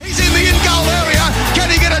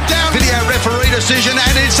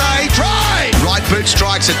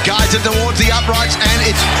It guides it towards the uprights, and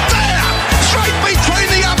it's there! Straight between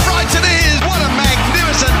the uprights it is! What a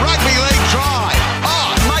magnificent rugby league try!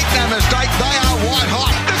 Oh, make no mistake, they are white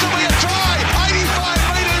hot. This will be a try!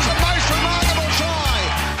 85 metres, the most remarkable try!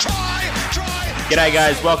 Try! G'day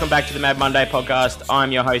guys, welcome back to the Mad Monday podcast.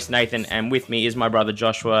 I'm your host Nathan, and with me is my brother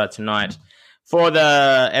Joshua tonight for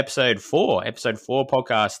the episode 4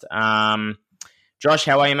 podcast. Josh,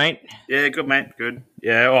 how are you, mate? Yeah, good, mate. Good.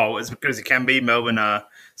 Yeah, well, as good as it can be. Melbourne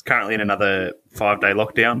is currently in another 5-day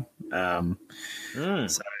lockdown.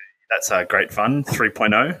 So that's great fun.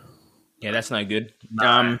 3.0. Yeah, that's no good.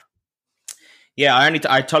 No. Yeah,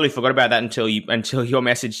 I totally forgot about that until your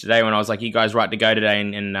message today when I was like, "You guys right to go today?"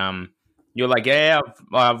 And you're like, "Yeah,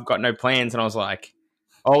 I've got no plans." And I was like,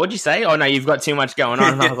 "Oh, what'd you say?" "Oh no, you've got too much going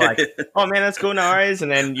on." And I was like, "Oh man, that's cool, no worries."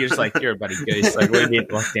 And then you're just like, "You're a bloody goose." Like we're in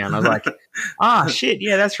lockdown. I was like, shit,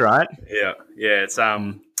 yeah, that's right. Yeah. It's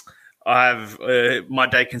I have my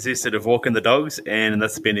day consisted of walking the dogs, and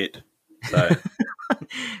that's been it. So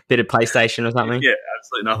Bit of PlayStation or something. yeah,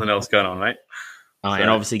 absolutely nothing else going on, mate. And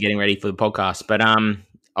obviously getting ready for the podcast. But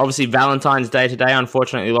obviously Valentine's Day today.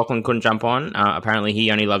 Unfortunately, Lachlan couldn't jump on. Apparently, he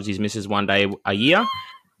only loves his missus one day a year.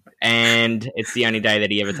 And it's the only day that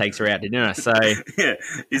he ever takes her out to dinner. So yeah,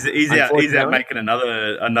 he's out making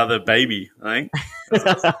another baby, I think. He's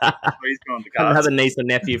going to cards. Another niece and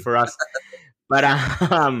nephew for us. But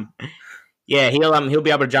yeah, he'll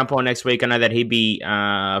be able to jump on next week. I know that he'd be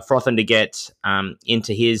frothing to get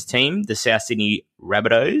into his team, the South Sydney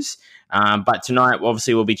Rabbitohs. But tonight,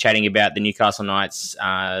 obviously, we'll be chatting about the Newcastle Knights,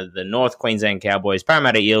 the North Queensland Cowboys,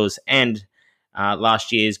 Parramatta Eels, and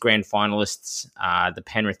last year's grand finalists, the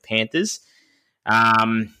Penrith Panthers.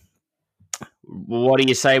 What do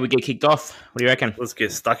you say we get kicked off? What do you reckon? Let's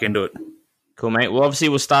get stuck into it. Cool, mate. Well, obviously,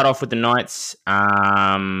 we'll start off with the Knights.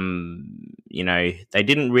 They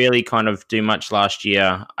didn't really kind of do much last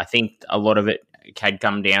year. I think a lot of it had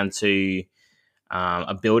come down to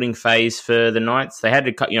a building phase for the Knights. They had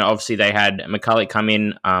to, obviously they had McCulloch come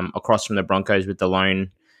in across from the Broncos with the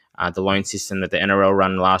loan system that the NRL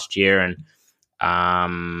run last year, and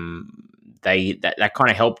that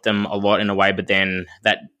kind of helped them a lot in a way. But then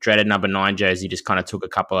that dreaded number 9 jersey just kind of took a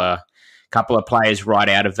couple of players right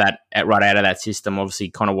out of that system. Obviously,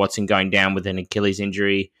 Connor Watson going down with an Achilles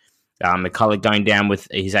injury, McCulloch going down with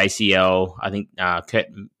his ACL. I think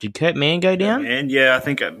did Kurt Mann go down? And yeah, I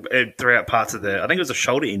think throughout parts of I think it was a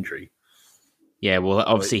shoulder injury. Yeah, well,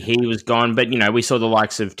 obviously he was gone, but we saw the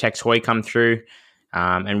likes of Tex Hoy come through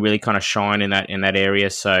and really kind of shine in that area.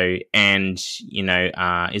 So, and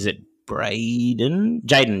is it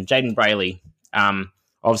Jaden Brayley?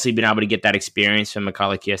 Obviously been able to get that experience from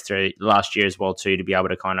McCulloch last year as well too, to be able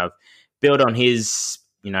to kind of build on his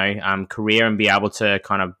career and be able to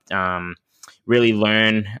kind of really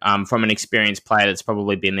learn from an experienced player that's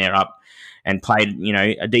probably been there up and played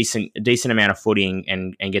a decent amount of footy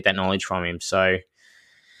and get that knowledge from him. So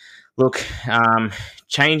look,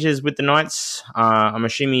 changes with the Knights. I'm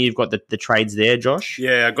assuming you've got the trades there, Josh.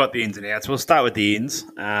 Yeah, I got the ins and outs. We'll start with the ins.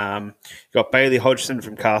 Got Bailey Hodgson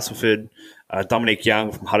from Castleford, Dominic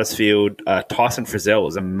Young from Huddersfield. Tyson Frizzell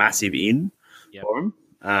is a massive in for him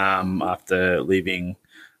after leaving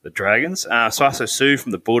the Dragons. Saiso Sue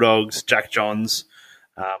from the Bulldogs, Jack Johns.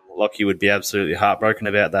 Lockie would be absolutely heartbroken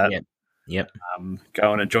about that. Yep.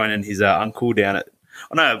 Going and joining his uncle down at...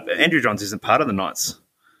 Oh, no, Andrew Johns isn't part of the Knights.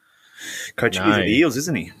 Coach, he's at the Eels,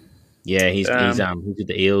 isn't he? Yeah, he's with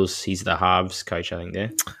the Eels. He's the halves coach, I think,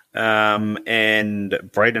 there. And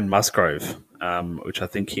Braden Musgrove, which I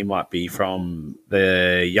think he might be from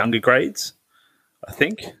the younger grades, I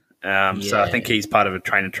think. So I think he's part of a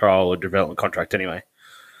trainer trial or development contract anyway.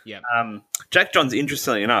 Yeah. Jack Johns,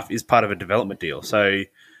 interestingly enough, is part of a development deal. So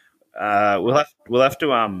I'll have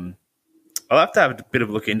to have a bit of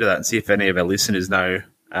a look into that and see if any of our listeners know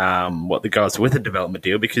what the goes with a development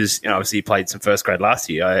deal, because obviously he played some first grade last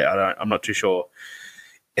year. I'm not too sure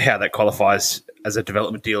how that qualifies as a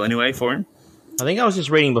development deal anyway for him. I think I was just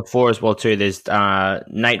reading before as well too. There's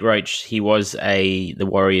Nate Roach. He was the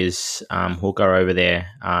Warriors hooker over there.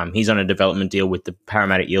 He's on a development deal with the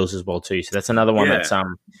Parramatta Eels as well too. So that's another one that's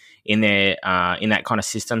in there in that kind of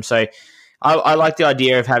system. So I like the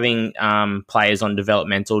idea of having players on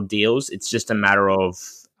developmental deals. It's just a matter of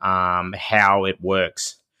how it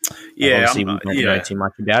works. Yeah, obviously we don't know too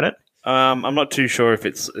much about it. I'm not too sure if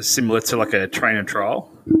it's similar to like a trainer trial.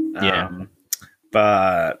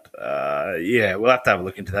 But we'll have to have a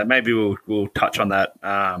look into that. Maybe we'll touch on that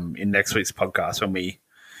in next week's podcast when we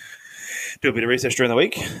do a bit of research during the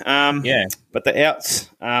week. But the outs,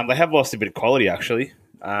 they have lost a bit of quality actually.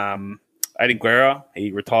 Aiden Guerra,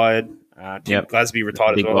 he retired. Tim Glasby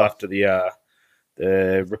retired as well after the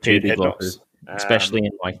the repeated head knocks. Especially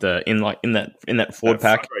in that forward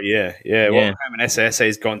pack. Yeah. Well, Herman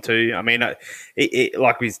SSA's gone too. I mean,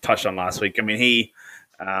 like we touched on last week. I mean,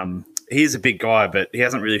 he's a big guy, but he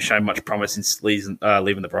hasn't really shown much promise since leaving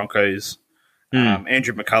the Broncos.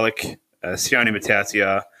 Andrew McCulloch, Sione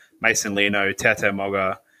Matautia, Mason Leno, Tata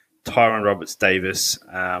Moga, Tyron Roberts-Davis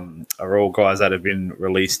are all guys that have been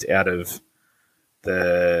released out of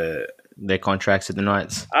their contracts at the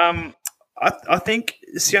Knights. I think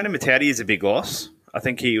Sione Matautia is a big loss. I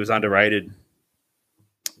think he was underrated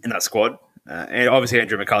in that squad. And obviously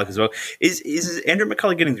Andrew McCulloch as well. Is Andrew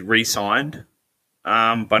McCulloch getting re-signed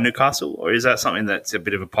by Newcastle, or is that something that's a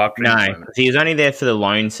bit of a pipe dream? No, he was only there for the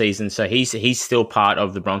loan season, so he's still part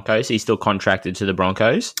of the Broncos. He's still contracted to the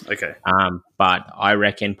Broncos. Okay. But I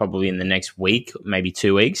reckon probably in the next week, maybe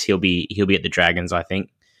 2 weeks, he'll be at the Dragons. I think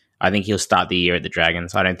he'll start the year at the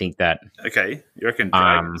Dragons. I don't think that. Okay, you reckon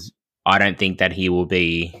Dragons? I don't think that he will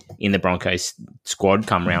be in the Broncos squad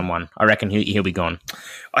come round one. I reckon he'll be gone.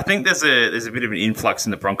 I think there's a bit of an influx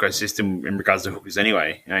in the Broncos system in regards to hookers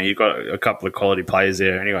anyway. You've got a couple of quality players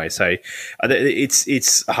there anyway. So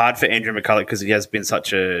it's hard for Andrew McCulloch because he has been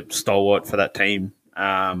such a stalwart for that team.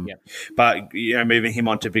 But, moving him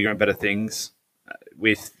on to bigger and better things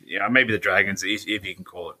with maybe the Dragons, if you can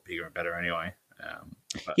call it bigger and better anyway.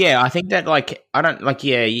 I think that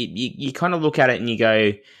you kind of look at it and you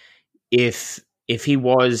go, if he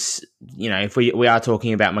was, if we are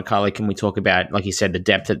talking about McCulloch and we talk about, like you said, the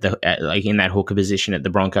depth at in that hooker position at the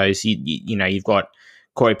Broncos, you've got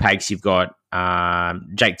Corey Pakes, you've got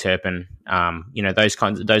Jake Turpin, those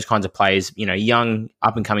kinds of players, young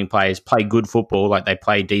up and coming players play good football, like they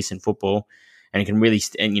play decent football, and can really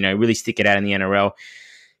stick it out in the NRL.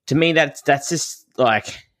 To me, that's just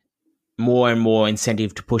like more and more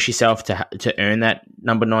incentive to push yourself to earn that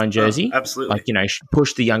number 9 jersey. Absolutely.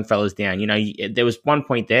 Push the young fellas down. There was one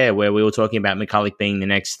point there where we were talking about McCulloch being the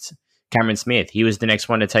next Cameron Smith. He was the next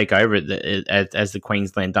one to take over as the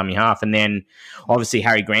Queensland dummy half. And then obviously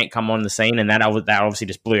Harry Grant come on the scene, and that obviously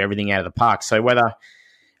just blew everything out of the park. So whether,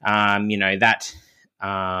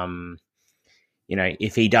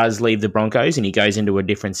 if he does leave the Broncos and he goes into a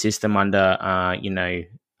different system under,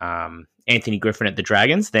 Anthony Griffin at the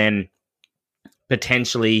Dragons, then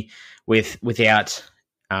potentially without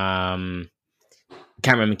Cameron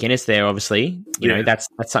McInnes there, obviously, that's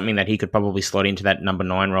something that he could probably slot into that number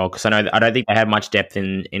 9 role, because I don't think they have much depth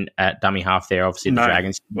in at dummy half there. Obviously, the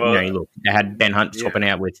Dragons, they had Ben Hunt swapping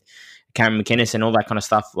out with Cameron McInnes and all that kind of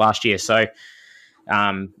stuff last year. So,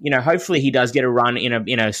 hopefully he does get a run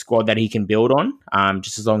in a squad that he can build on.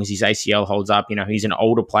 Just as long as his ACL holds up, he's an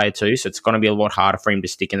older player too, so it's going to be a lot harder for him to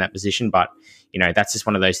stick in that position. But that's just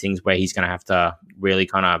one of those things where he's going to have to really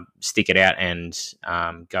kind of stick it out and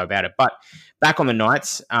go about it. But back on the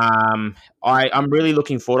Knights, I'm really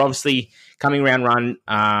looking forward. Obviously, coming round run,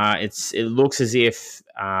 it looks as if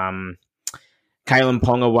Kalen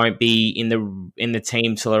Ponga won't be in the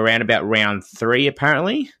team till around about round 3,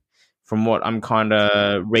 apparently. From what I'm kind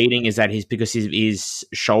of reading, is that because his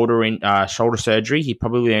shoulder surgery, he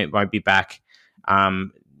probably won't be back.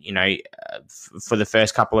 For the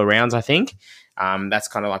first couple of rounds, I think. That's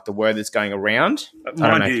kind of like the word that's going around.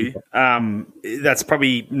 Mind you, that's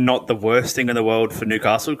probably not the worst thing in the world for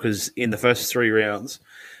Newcastle, because in the first 3 rounds,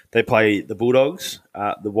 they play the Bulldogs,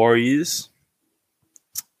 the Warriors,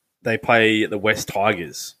 they play the West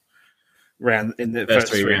Tigers round in the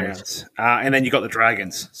first 3 rounds. And then you got the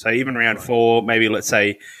Dragons. So even round 4, maybe let's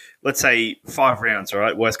say 5 rounds, all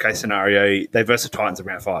right? Worst case scenario, they versus the Titans in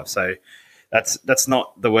round 5. So that's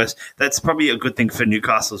not the worst. That's probably a good thing for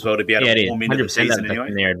Newcastle as well, to be able to warm into the season anyway.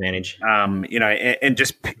 In their advantage. And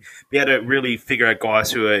just be able to really figure out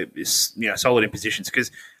guys who are solid in positions, because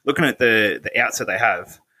looking at the outs that they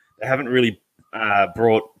haven't really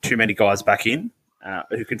brought too many guys back in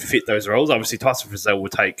who can fit those roles. Obviously, Tyson Frizzell will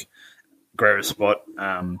take Guerrero's spot.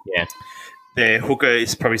 Their hooker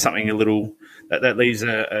is probably something a little that leaves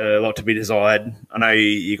a lot to be desired. I know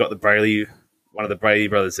you got one of the Brady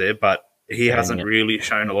brothers there, but he hasn't really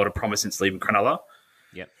shown a lot of promise since leaving Cronulla.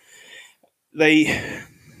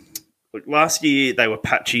 Last year they were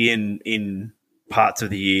patchy in parts of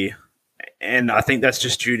the year, and I think that's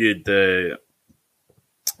just due to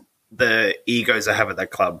the egos they have at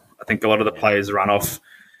that club. I think a lot of the players run off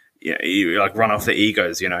their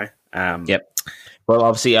egos, Well,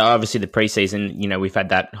 obviously the preseason, we've had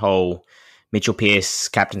that whole Mitchell Pearce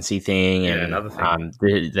captaincy thing, and another thing.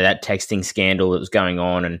 That texting scandal that was going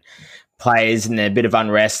on, and players and a bit of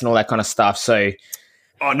unrest and all that kind of stuff. So,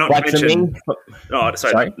 not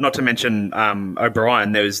to mention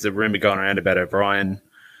O'Brien. There was the rumor going around about O'Brien.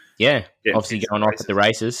 Obviously going off at the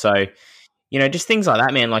races. So, just things like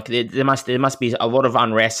that, man. Like there must be a lot of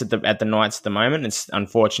unrest at the Knights at the moment. It's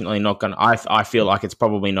unfortunately not going. I feel like it's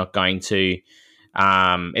probably not going to.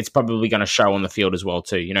 It's probably going to show on the field as well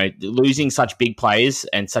too. Losing such big players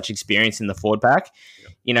and such experience in the forward pack.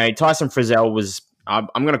 Tyson Frizzell was. I'm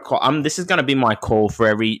going to call. This is going to be my call for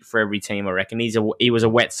every team. I reckon he was a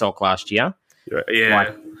wet sock last year.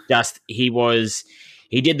 Yeah.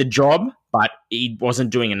 He did the job, but he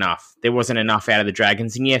wasn't doing enough. There wasn't enough out of the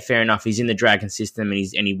Dragons. And yeah, fair enough. He's in the Dragon system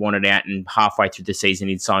and he wanted out, and halfway through the season,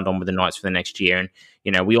 he'd signed on with the Knights for the next year.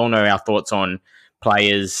 And, we all know our thoughts on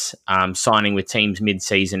players signing with teams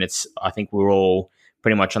mid-season. I think we're all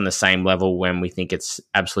pretty much on the same level when we think it's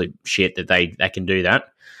absolute shit that they can do that.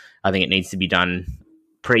 I think it needs to be done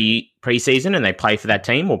pre-season and they play for that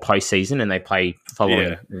team, or post-season and they play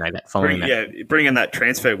following that. Yeah, bring in that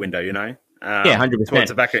transfer window, 100%. Towards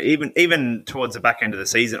the back, even towards the back end of the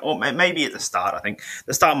season, or maybe at the start. I think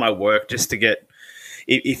the start might work just to get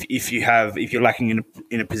if you're lacking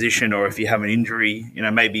in a position, or if you have an injury,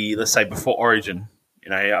 maybe let's say before Origin,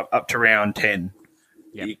 up to round 10,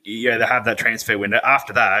 you have that transfer window.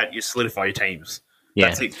 After that, you solidify your teams.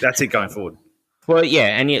 Yeah, that's it going forward. Well,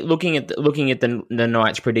 yeah, and yet looking at the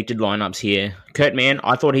Knights' predicted lineups here, Kurt Mann,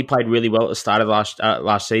 I thought he played really well at the start of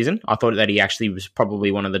last season. I thought that he actually was probably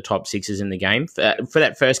one of the top sixes in the game for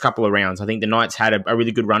that first couple of rounds. I think the Knights had a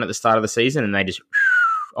really good run at the start of the season, and they just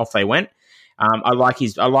off they went. I like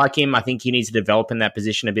him. I think he needs to develop in that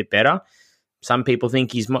position a bit better. Some people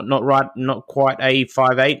think he's not quite a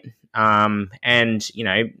 5'8", and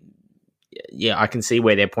I can see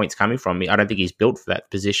where their point's coming from. I don't think he's built for that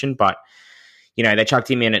position, but. They chucked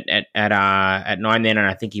him in at 9 then, and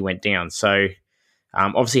I think he went down. So,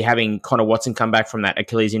 obviously having Connor Watson come back from that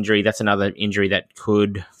Achilles injury, that's another injury that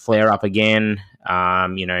could flare up again.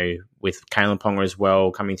 With Kalen Ponga as well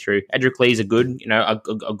coming through. Edric Lee's a good,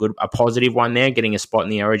 a positive one there, getting a spot in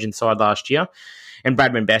the Origin side last year. And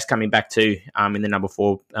Bradman Best coming back too in the number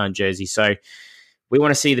 4 jersey. So, we want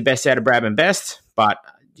to see the best out of Bradman Best, but,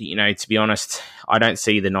 to be honest, I don't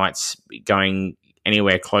see the Knights going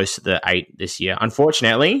anywhere close to the 8 this year.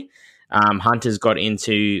 Unfortunately, Hunter's got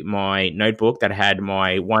into my notebook that had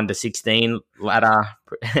my 1 to 16 ladder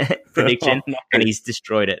prediction, and he's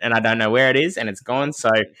destroyed it. And I don't know where it is, and it's gone.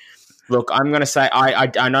 So, look, I'm going to say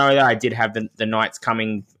I know that I did have the Knights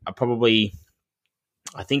coming probably.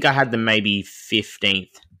 I think I had them maybe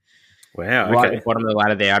 15th. Wow, okay. Right at the bottom of the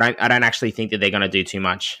ladder there. I don't actually think that they're going to do too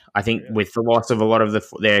much. I think with the loss of a lot of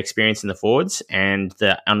their experience in the forwards and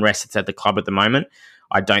the unrest that's at the club at the moment,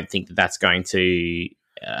 I don't think that that's going to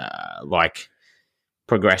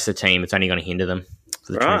progress the team. It's only going to hinder them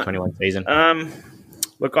for the 2021 season.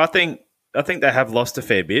 Look, I think they have lost a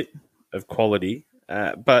fair bit of quality,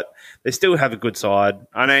 but they still have a good side.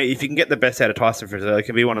 I know if you can get the best out of Tyson Frizzell, it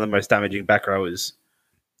can be one of the most damaging back rowers.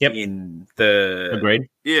 Yep. In the agreed.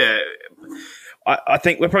 Yeah, I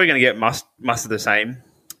think we're probably going to get must of the same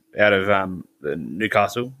out of the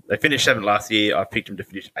Newcastle. They finished 7th last year. I picked them to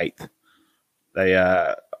finish 8th.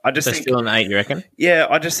 They're still in the 8, you reckon? Yeah,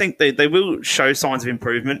 I just think they will show signs of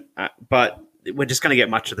improvement, but we're just going to get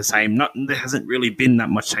much of the same. There hasn't really been that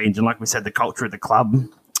much change, and like we said, the culture of the club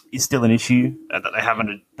is still an issue that they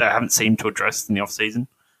haven't seemed to address in the off season.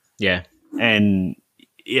 Yeah, and.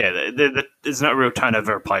 Yeah, there's no real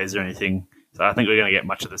turnover of players or anything. So I think we're going to get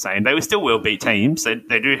much of the same. They still will beat teams. They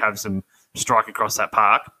do have some strike across that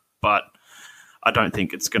park, but I don't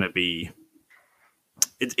think it's going to be...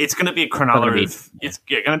 It's going to be a Cronulla going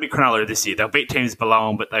to be Cronulla this year. They'll beat teams below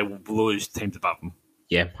them, but they will lose teams above them.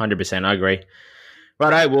 Yeah, 100%. I agree.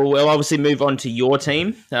 Righto, well, we'll obviously move on to your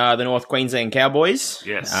team, the North Queensland Cowboys.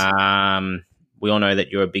 Yes. We all know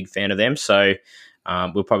that you're a big fan of them, so...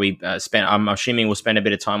 we'll probably I'm assuming we'll spend a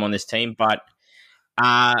bit of time on this team, but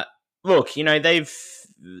look, they've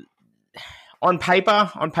on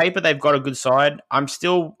paper they've got a good side. I know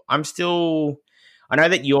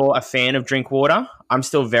that you're a fan of Drinkwater. I'm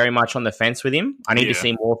still very much on the fence with him. I need to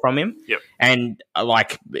see more from him. Yep. And I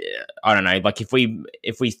don't know, if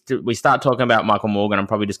we start talking about Michael Morgan, I'm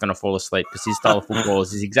probably just going to fall asleep because his style of football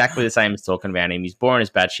is exactly the same as talking about him. He's boring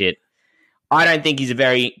as batshit. I don't think he's a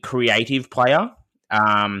very creative player.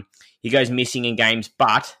 He goes missing in games,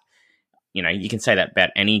 but you can say that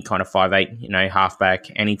about any kind of 5'8", halfback,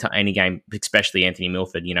 any game, especially Anthony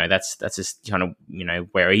Milford. That's just kind of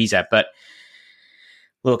where he's at. But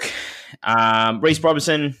look, Reece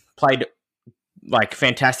Robinson played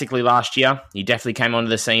fantastically last year. He definitely came onto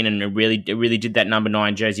the scene and really did that number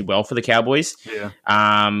 9 jersey well for the Cowboys. Yeah.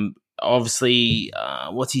 Obviously,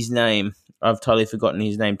 what's his name? I've totally forgotten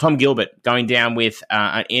his name. Tom Gilbert going down with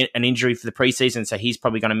an injury for the preseason, so he's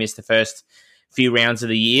probably going to miss the first few rounds of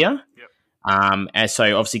the year. Yep. And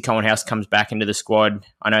so obviously Cohen House comes back into the squad.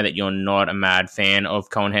 I know that you're not a mad fan of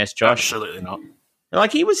Cohen House, Josh. Absolutely not.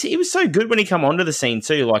 Like he was so good when he come onto the scene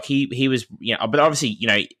too. Like he was, but obviously,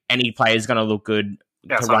 any player is going to look good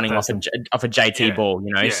to running off a JT ball,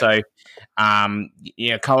 So,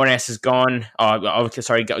 Cohen House is gone.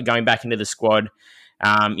 Going back into the squad.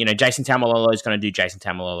 Jason Taumalolo is going to do Jason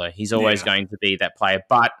Taumalolo. He's always going to be that player.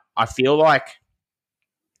 But I feel like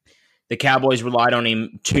the Cowboys relied on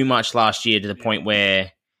him too much last year to the point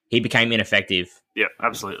where he became ineffective. Yeah,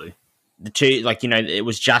 absolutely. It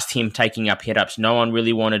was just him taking up hit-ups. No one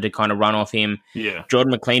really wanted to kind of run off him. Yeah.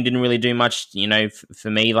 Jordan McLean didn't really do much, for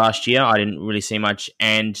me last year. I didn't really see much.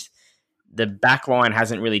 And the back line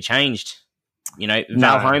hasn't really changed.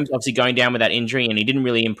 Val Holmes obviously going down with that injury, and he didn't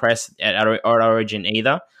really impress at Origin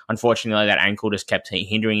either. Unfortunately, that ankle just kept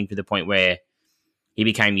hindering him to the point where he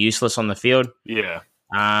became useless on the field. Yeah.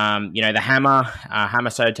 The Hammer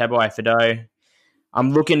Sotabo Fido.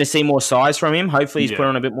 I'm looking to see more size from him. Hopefully he's put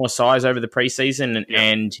on a bit more size over the preseason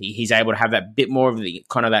and he's able to have that bit more of the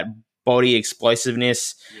kind of that body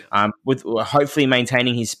explosiveness with hopefully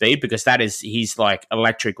maintaining his speed, because he's like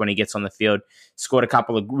electric when he gets on the field. Scored a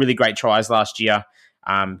couple of really great tries last year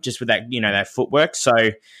just with that, that footwork. So,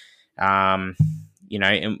 are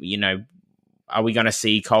we going to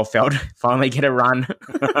see Caulfield finally get a run in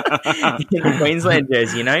the Queensland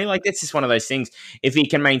jersey? That's just one of those things. If he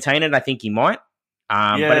can maintain it, I think he might.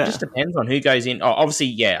 But it just depends on who goes in. Oh,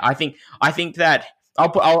 obviously, I think that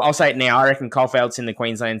I'll say it now. I reckon Caulfield's in the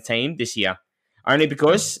Queensland team this year, only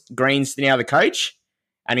because Green's now the coach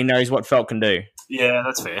and he knows what Felt can do. Yeah,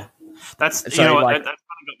 that's fair. That's that's kind of got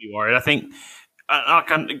me worried. I think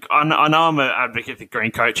I know I'm an advocate for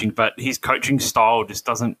Green coaching, but his coaching style just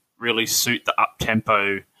doesn't really suit the up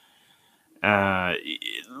tempo,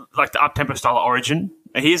 like the up tempo style of Origin.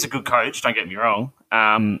 He is a good coach. Don't get me wrong.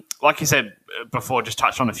 Like you said before, just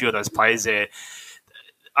touched on a few of those players there.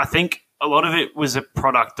 I think a lot of it was a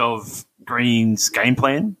product of Green's game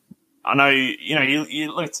plan. I know,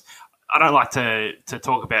 you look. I don't like to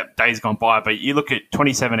talk about days gone by, but you look at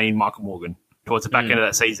 2017 Michael Morgan towards the back end of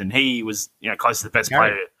that season. He was, close to the best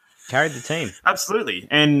player. Carried the team. Absolutely.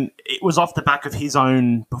 And it was off the back of his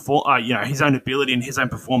own his own ability and his own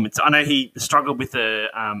performance. I know he struggled with the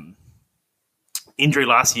injury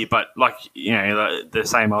last year, but the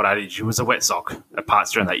same old adage, he was a wet sock at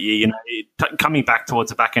parts during that year. Coming back towards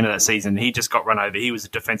the back end of that season, he just got run over. He was a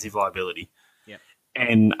defensive liability. Yeah.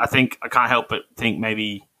 And I can't help but think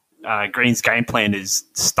maybe Green's game plan has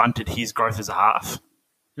stunted his growth as a half.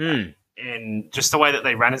 And just the way that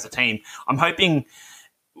they ran as a team, I'm hoping,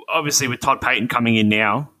 obviously with Todd Payton coming in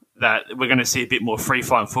now, that we're going to see a bit more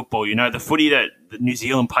free-flowing football. The footy that New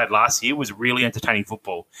Zealand played last year was really entertaining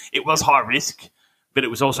football. It was high risk, but it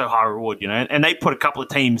was also high reward, And they put a couple of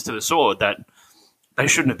teams to the sword that they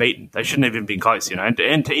shouldn't have beaten. They shouldn't have even been close, And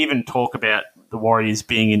to even talk about the Warriors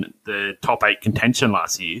being in the top 8 contention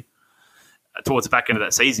last year, towards the back end of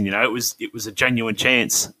that season, it was a genuine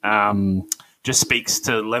chance. Just speaks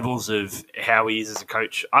to levels of how he is as a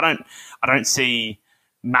coach. I don't see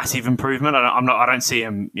massive improvement. I don't see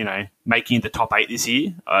him, making the top 8 this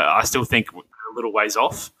year. I still think we're a little ways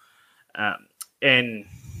off. And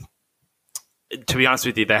to be honest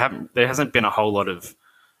with you, there hasn't been a whole lot of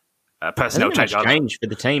personnel change for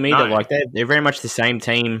the team either. No. Like they're very much the same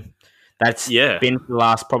team that's been for the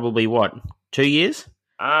last probably 2 years.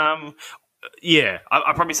 Yeah,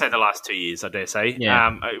 I'd probably say the last 2 years, I dare say.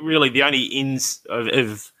 Yeah. Really, the only ins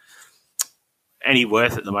of any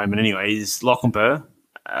worth at the moment, anyway, is Lockenberg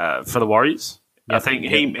for the Warriors. Yep. I think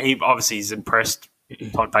he obviously has impressed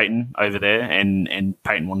Todd Payton over there, and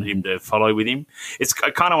Payton wanted him to follow with him. It's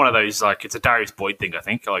kind of one of those, it's a Darius Boyd thing, I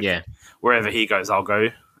think. Wherever he goes, I'll go.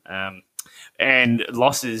 And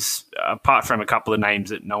losses, apart from a couple of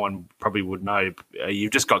names that no one probably would know,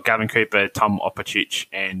 you've just got Gavin Cooper, Tom Opacic,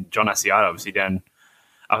 and John Asiata obviously down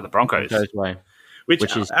up the Broncos. Way.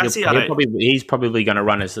 Which is he's probably going to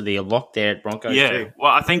run as the lock there at Broncos too.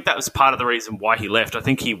 Well, I think that was part of the reason why he left. I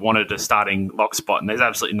think he wanted a starting lock spot, and there's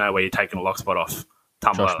absolutely no way you're taking a lock spot off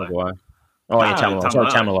Tamalolo.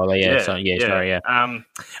 Tamalolo. Sorry. And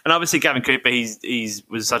obviously Gavin Cooper, he's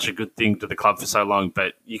was such a good thing to the club for so long,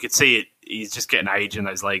 but you could see it. He's just getting age in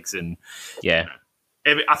those legs, and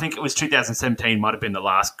I think it was 2017 might have been the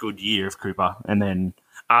last good year of Cooper, and then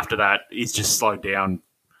after that, he's just slowed down.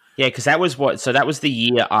 Yeah, because that was that was the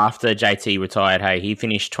year after JT retired. Hey, he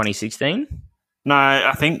finished 2016. No,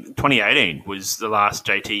 I think 2018 was the last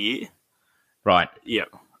JT year. Right. Yeah,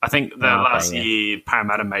 I think the last year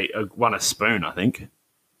Parramatta won a spoon. I think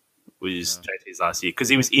was JT's last year because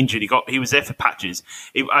he was injured. He was there for patches.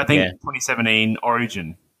 I think 2017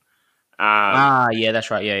 Origin. Yeah,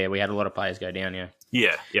 that's right. Yeah, we had a lot of players go down. Yeah.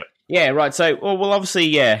 Yep. Yeah, right. So, well, obviously,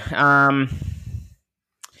 yeah.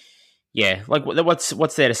 Yeah, like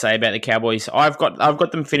what's there to say about the Cowboys? I've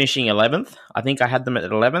got them finishing 11th. I think I had them at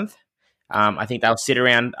 11th. I think they'll sit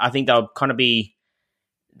around. I think they'll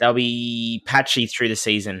be patchy through the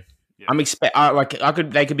season. Yeah.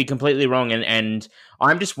 They could be completely wrong, and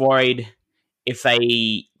I'm just worried if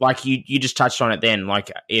they, like you just touched on it then,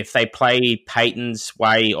 like if they play Peyton's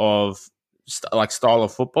way of style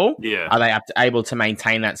of football, are they able to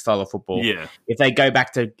maintain that style of football? Yeah. If they go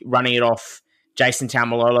back to running it off Jason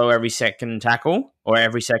Taumalolo every second tackle or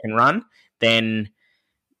every second run, then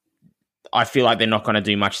I feel like they're not going to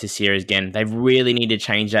do much this year again. They really need to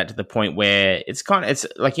change that to the point where it's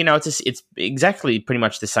exactly pretty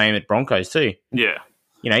much the same at Broncos too. Yeah.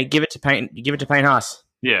 Give it to Payne Haas.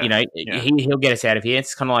 Yeah. He'll get us out of here.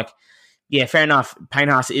 It's kind of like, yeah, fair enough. Payne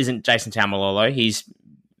Haas isn't Jason Taumalolo. He's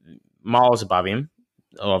miles above him.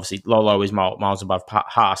 Obviously, Lolo is miles above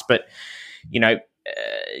Haas, but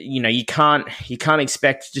you can't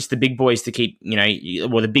expect just the big boys to keep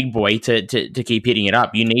the big boy to keep hitting it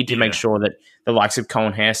up. You need to make sure that the likes of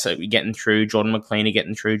Cohen Hess are getting through, Jordan McLean are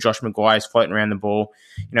getting through, Josh Maguire's floating around the ball,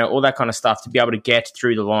 all that kind of stuff to be able to get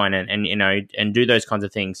through the line and do those kinds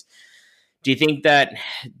of things. Do you think that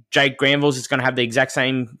Jake Granville's is going to have the exact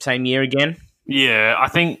same year again? Yeah, I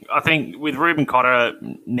think with Reuben Cotter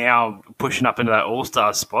now pushing up into that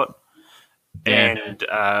All-Star spot, and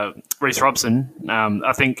Reece Robson,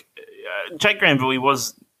 I think Jake Granville,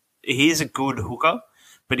 he's a good hooker,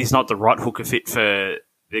 but he's not the right hooker fit for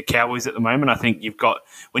the Cowboys at the moment. I think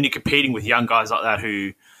when you're competing with young guys like that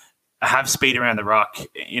who have speed around the ruck,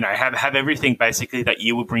 have everything basically that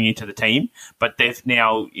you would bring into the team, but they've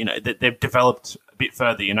now, they've developed a bit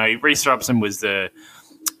further. Reece Robson was the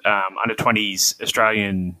under-20s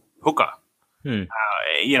Australian hooker. And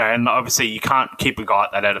obviously you can't keep a guy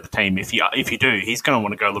like that out of the team. If you do, he's going to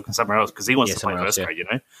want to go looking somewhere else because he wants to play first grade.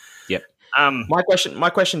 Yep. My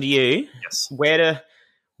question to you: yes,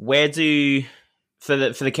 where do for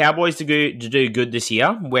the Cowboys to do good this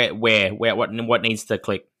year? What needs to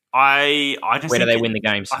click? I just where do they win the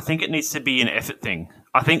games? I think it needs to be an effort thing.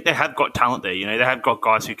 I think they have got talent there. They have got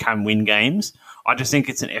guys who can win games. I just think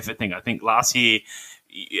it's an effort thing. I think last year,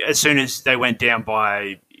 as soon as they went down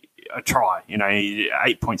by a try,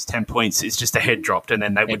 8 points, 10 points, it's just a head dropped, and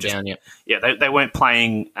then they were just they weren't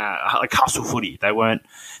playing like hustle footy. They weren't.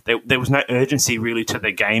 There was no urgency really to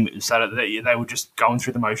the game, so they were just going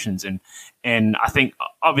through the motions, and I think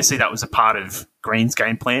obviously that was a part of Green's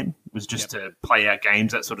game plan, was just to play out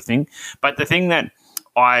games, that sort of thing. But the thing that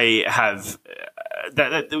I have.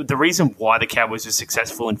 The reason why the Cowboys were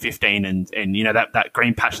successful in 15 and that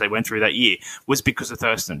green patch they went through that year was because of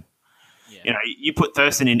Thurston. Yeah. You put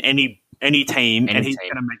Thurston in any team and he's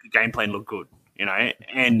going to make the game plan look good.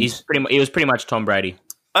 And he was pretty much Tom Brady.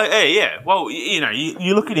 Oh yeah. Well,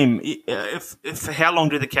 you look at him. If how long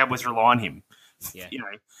did the Cowboys rely on him? Yeah.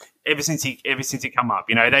 Ever since he come up,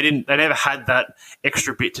 they never had that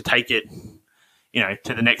extra bit to take it.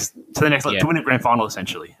 To the next level, to win a grand final,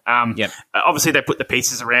 essentially. Obviously, they put the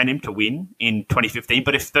pieces around him to win in 2015.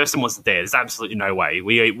 But if Thurston wasn't there, there's absolutely no way.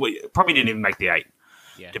 We probably didn't even make the 8,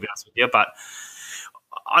 to be honest with you. But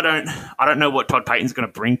I don't know what Todd Payton's going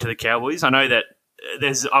to bring to the Cowboys. I know that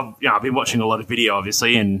I've been watching a lot of video,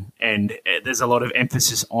 obviously, and there's a lot of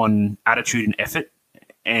emphasis on attitude and effort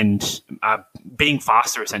and being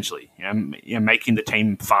faster, essentially. Making the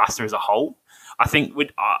team faster as a whole. I think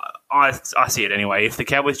I see it anyway. If the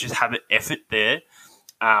Cowboys just have an effort there,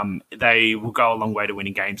 they will go a long way to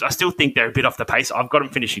winning games. I still think they're a bit off the pace. I've got them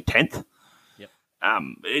finishing 10th. Yep.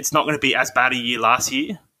 It's not going to be as bad a year last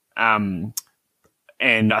year. And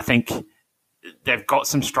I think they've got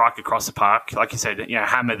some strike across the park. Like you said,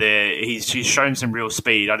 Hammer there, he's shown some real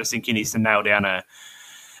speed. I just think he needs to nail down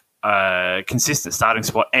a consistent starting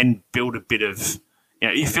spot and build a bit of,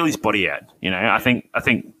 you feel his body out. I think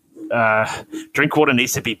Drinkwater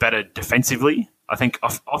needs to be better defensively. I think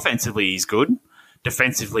offensively he's good.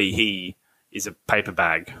 Defensively he is a paper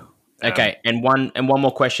bag. Okay, and one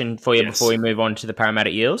more question for you before we move on to the Parramatta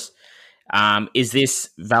Eels. Is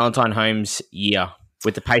this Valentine Holmes' year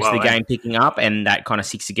with the pace of the game picking up and that kind of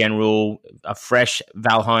 6 again rule, a fresh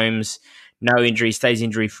Val Holmes, no injury, stays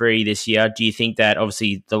injury-free this year? Do you think that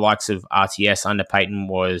obviously the likes of RTS under Payton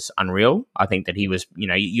was unreal? I think that he was,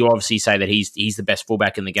 you obviously say that he's the best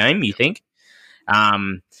fullback in the game, you think?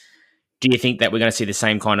 Do you think that we're going to see the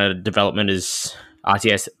same kind of development as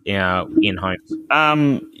RTS in Holmes?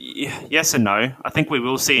 Yes and no. I think we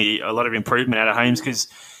will see a lot of improvement out of Holmes because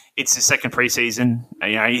it's the second preseason.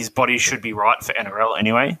 His body should be right for NRL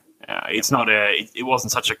anyway. It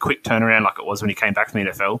wasn't such a quick turnaround like it was when he came back from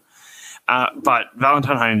the NFL. But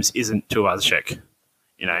Valentine Holmes isn't Tuivasa-Sheck.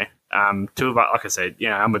 Like I said,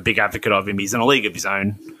 I'm a big advocate of him. He's in a league of his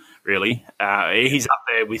own, really. He's up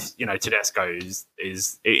there with Tedesco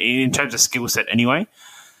is in terms of skill set anyway.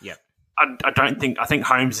 Yeah. I think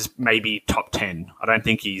Holmes is maybe top 10. I don't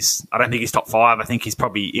think he's top 5. I think he's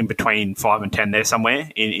probably in between 5 and 10 there somewhere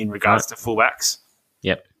in regards to fullbacks.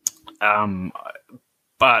 Yep.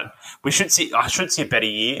 But I should see a better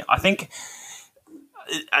year. I think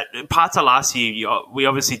parts of last year we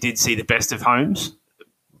obviously did see the best of Holmes,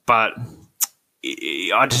 but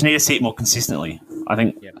I just need to see it more consistently. I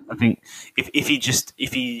think if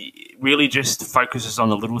he really just focuses on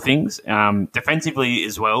the little things, defensively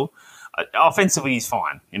as well. Offensively, he's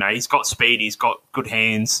fine. He's got speed. He's got good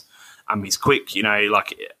hands. He's quick. He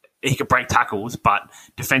could break tackles, but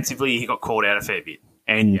defensively, he got called out a fair bit.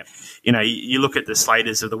 And you look at the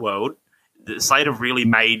Slaters of the world. The Slater really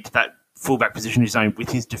made that fullback position his own with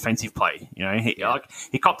his defensive play.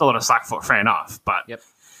 He copped a lot of slack for it, fair enough, but. Yep.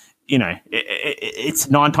 It's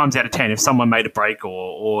 9 times out of 10 if someone made a break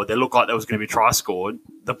or they looked like there was going to be a try scored,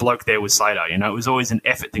 the bloke there was Slater. It was always an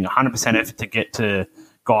effort thing, 100% effort to get to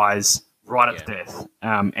guys right at the death.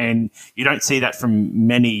 And you don't see that from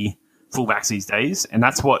many fullbacks these days, and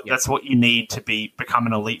that's what you need to become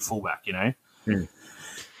an elite fullback.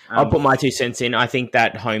 I'll put my 2 cents in. I think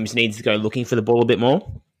that Holmes needs to go looking for the ball a bit more.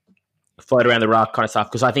 Float around the ruck kind of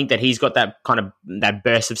stuff, because I think that he's got that kind of that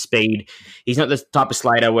burst of speed. He's not the type of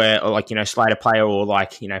Slater where, Slater player, or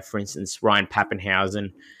for instance, Ryan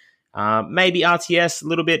Pappenhausen, maybe RTS a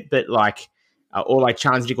little bit, but or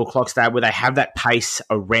Charles Nickel-Clockstad, where they have that pace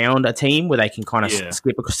around a team where they can kind of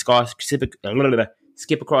skip across,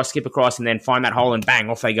 and then find that hole and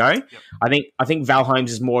bang, off they go. Yep. I think Val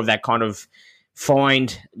Holmes is more of that kind of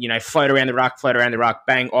float around the ruck,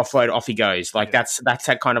 bang, offload, off he goes. That's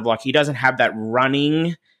that kind of he doesn't have that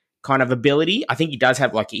running kind of ability. I think he does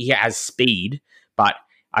have he has speed, but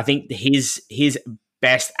I think his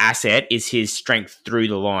best asset is his strength through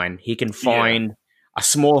the line. He can find a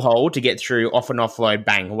small hole to get through, off and offload,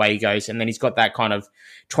 bang, away he goes. And then he's got that kind of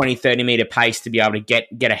 20, 30 meter pace to be able to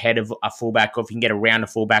get ahead of a fullback, or if he can get around a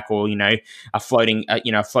fullback, or, a floating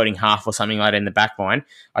half or something like that in the back line.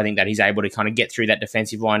 I think that he's able to kind of get through that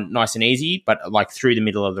defensive line nice and easy, but through the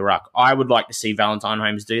middle of the ruck. I would like to see Valentine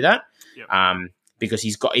Holmes do that. Yep. Because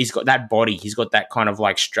he's got that body. He's got that kind of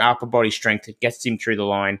upper body strength that gets him through the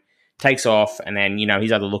line, takes off, and then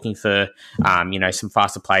he's either looking for some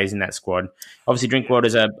faster players in that squad. Obviously,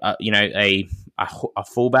 Drinkwater's a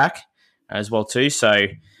fullback as well too. So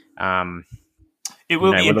it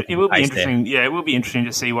will be interesting. Yeah, it will be interesting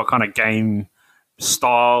to see what kind of game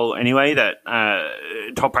style anyway that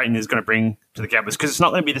Todd Payten is going to bring to the Cowboys, because it's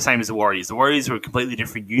not going to be the same as the Warriors. The Warriors are a completely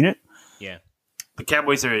different unit. Yeah, the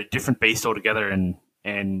Cowboys are a different beast altogether,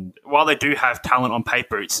 and while they do have talent on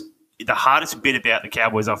paper, it's the hardest bit about the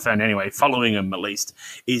Cowboys I've found anyway, following them at least,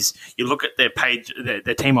 is you look at their page,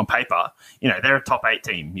 their team on paper, they're a top 8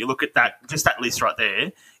 team. You look at that list right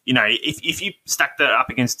there, if you stack that up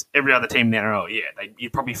against every other team in the NRL,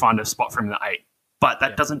 you'd probably find a spot for them in the 8. But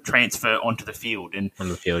that doesn't transfer onto the field. And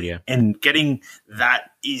getting that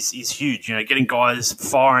is huge. Getting guys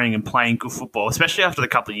firing and playing good football, especially after the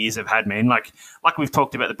couple of years they've had, man. Like we've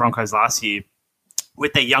talked about the Broncos last year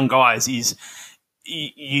with their young guys, is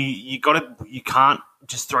you can't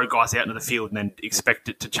just throw guys out into the field and then expect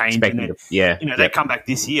it to change. They come back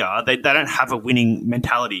this year. They don't have a winning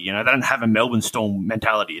mentality. They don't have a Melbourne Storm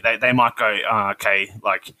mentality. They might go,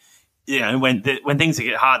 when things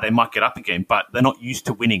get hard, they might get up again, but they're not used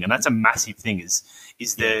to winning, and that's a massive thing.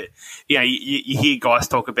 You hear guys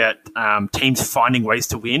talk about teams finding ways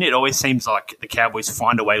to win. It always seems like the Cowboys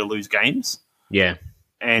find a way to lose games. Yeah.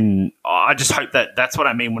 And I just hope that that's what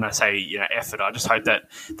I mean when I say effort. I just hope that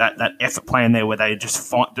effort plan there, where they're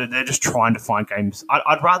just trying to find games.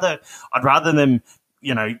 I'd rather them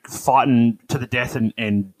fighting to the death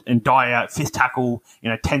and die out, fist tackle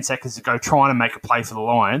 10 seconds to go, trying to make a play for the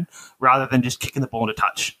line, rather than just kicking the ball into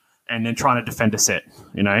touch and then trying to defend a set.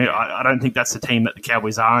 I don't think that's the team that the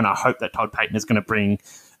Cowboys are, and I hope that Todd Payten is going to bring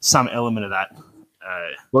some element of that.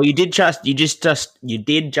 Well, you did just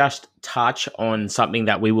touch on something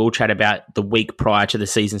that we will chat about the week prior to the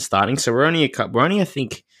season starting. So we're only I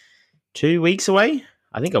think 2 weeks away.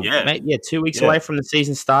 2 weeks away from the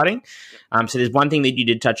season starting. So there's one thing that you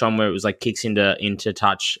did touch on where it was kicks into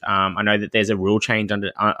touch. I know that there's a rule change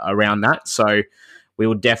around that. So we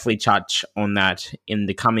will definitely touch on that in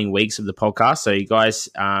the coming weeks of the podcast. So you guys,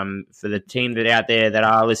 for the team that out there that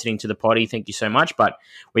are listening to the potty, thank you so much. But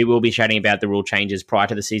we will be chatting about the rule changes prior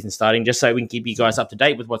to the season starting, just so we can keep you guys up to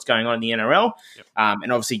date with what's going on in the NRL,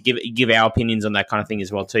 and obviously give our opinions on that kind of thing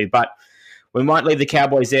as well too. But we might leave the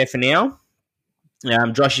Cowboys there for now.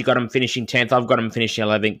 Josh, you got them finishing 10th. I've got them finishing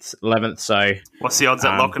 11th. So what's the odds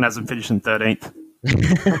that Lachlan has them finishing 13th?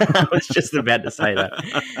 I was just about to say that.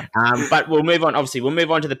 But we'll move on. Obviously, we'll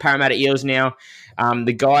move on to the Parramatta Eels now.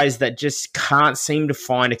 The guys that just can't seem to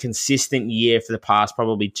find a consistent year for the past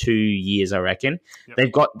probably 2 years, I reckon.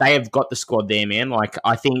 Yep. They have got the squad there, man. Like,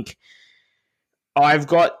 I think I've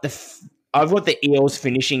got the Eels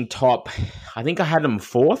finishing top. I think I had them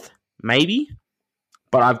 4th, maybe.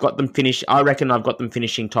 But I've got them finish. I reckon I've got them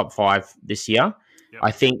finishing top 5 this year. Yep.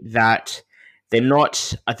 I think that they're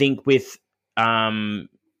not. I think with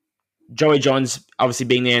Joey Johns obviously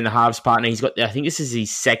being there in the halves partner, he's got. I think this is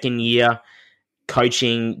his second year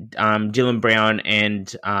coaching Dylan Brown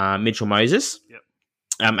and Mitchell Moses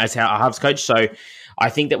as our halves coach. So I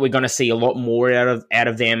think that we're going to see a lot more out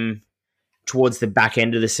of them towards the back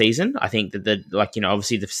end of the season. I think that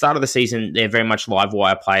obviously the start of the season, they're very much live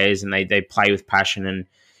wire players and they play with passion and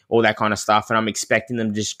all that kind of stuff. And I'm expecting them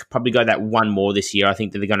to just probably go that one more this year. I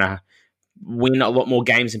think that they're going to win a lot more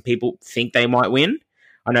games than people think they might win.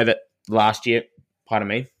 I know that last year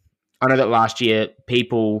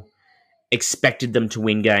people expected them to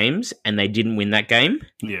win games and they didn't win that game.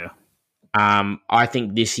 Yeah. I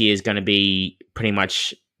think this year is going to be pretty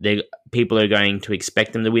much people are going to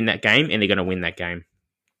expect them to win that game, and they're going to win that game.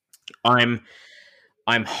 I'm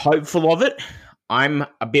hopeful of it. I'm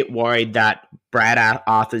a bit worried that Brad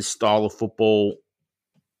Arthur's style of football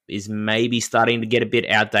is maybe starting to get a bit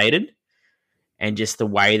outdated, and just the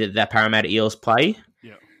way that Parramatta Eels play.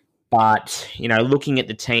 Yeah. But looking at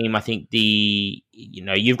the team, I think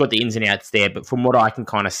you've got the ins and outs there. But from what I can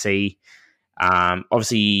kind of see.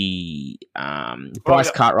 Obviously,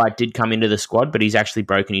 Bryce Cartwright did come into the squad, but he's actually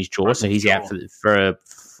broken his jaw, so he's out for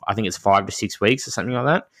I think it's 5 to 6 weeks or something like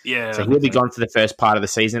that. Yeah, so he'll be gone for the first part of the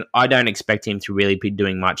season. I don't expect him to really be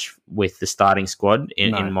doing much with the starting squad,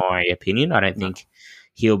 in my opinion. I don't think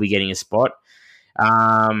he'll be getting a spot.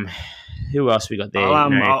 Who else we got there?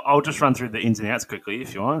 I'll just run through the ins and outs quickly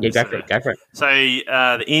if you want. Yeah, go for it. So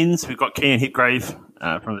the ins, we've got Kean Hitgrave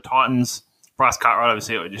from the Titans, Bryce Cartwright,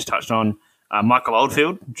 obviously, what we just touched on. Michael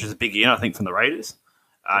Oldfield, which is a big in, I think, from the Raiders.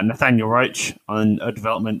 Nathaniel Roach on a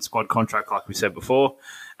development squad contract, like we said before.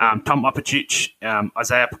 Tom Upachich,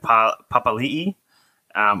 Isaiah Papali'i,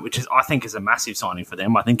 which I think is a massive signing for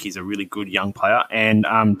them. I think he's a really good young player. And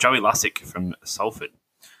Joey Lussick from Salford.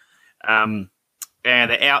 And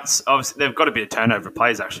the outs, obviously, they've got a bit of turnover of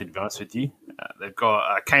players, actually, to be honest with you. They've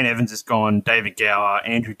got Kane Evans is gone, David Gower,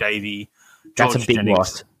 Andrew Davey, That's a big Jennings,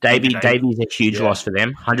 loss. Davey's a huge loss for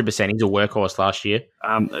them. 100%. He's a workhorse last year.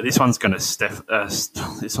 This one's going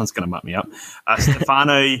to muck me up.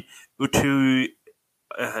 Stefano Utui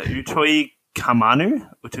Kamanu.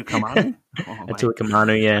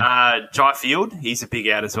 Yeah. Jai Field. He's a big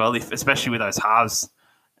out as well, especially with those halves.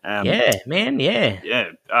 Yeah.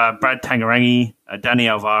 Brad Tangarangi, Danny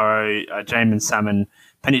Alvaro, Jamin Salmon,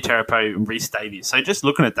 Penny Terapo, and Reece Davies. So just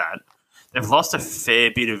looking at that, they've lost a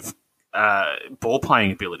fair bit of ball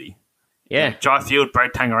playing ability. Yeah. Jai Field,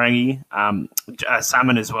 Brad Tangarangi,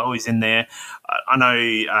 Salmon as well. He's in there. I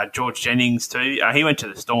know George Jennings too. He went to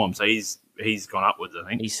the Storm, so he's gone upwards, I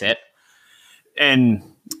think. He's set. And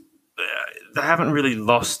they haven't really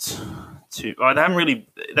lost to.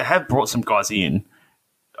 They have brought some guys in.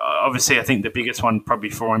 Obviously, I think the biggest one probably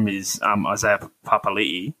for him is Isaiah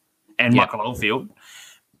Papali'i and Michael Oldfield.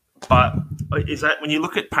 But is that when you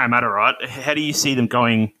look at Parramatta, right? How do you see them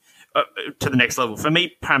going to the next level? For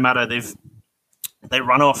me, Parramatta, they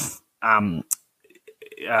run off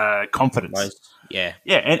confidence. Yeah,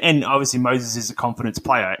 and obviously Moses is a confidence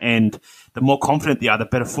player, and the more confident they are, the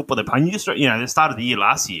better football they're playing. The start of the year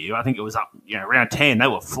last year, I think it was up, round 10, they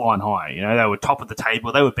were flying high. They were top of the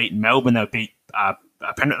table. They were beating Melbourne. They were beat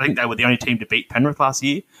Penrith. I think they were the only team to beat Penrith last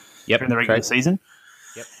year in the regular season.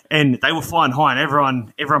 Yep. And they were flying high, and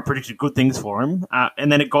everyone predicted good things for him.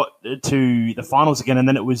 And then it got to the finals again, and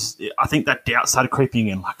then it was, I think that doubt started creeping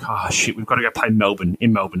in, like, oh, shit, we've got to go play Melbourne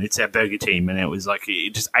in Melbourne. It's our burger team. And it was like,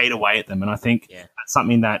 it just ate away at them. And I think that's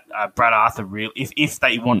something that Brad Arthur really, if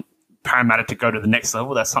they want Parramatta to go to the next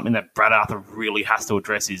level, that's something that Brad Arthur really has to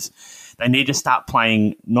address is they need to start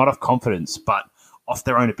playing not off confidence, but off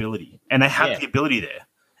their own ability. And they have the ability there.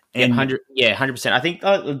 And 100%. I think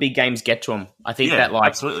the big games get to them. I think that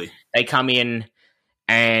absolutely. They come in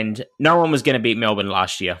and no one was going to beat Melbourne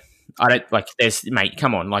last year. I don't like. There's mate,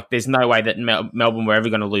 come on, like there's no way that Melbourne were ever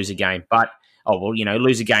going to lose a game. But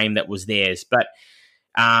lose a game that was theirs. But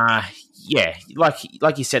yeah,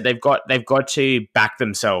 like you said, they've got to back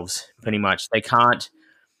themselves pretty much. They can't.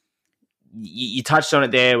 You touched on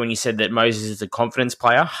it there when you said that Moses is a confidence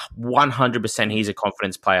player. 100% he's a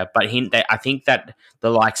confidence player. But I think that the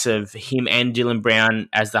likes of him and Dylan Brown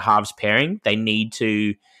as the halves pairing, they need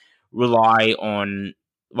to rely on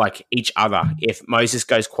like each other. If Moses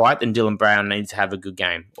goes quiet, then Dylan Brown needs to have a good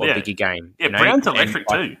game or a bigger game. Yeah, Brown's electric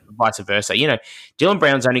too. Vice versa. Dylan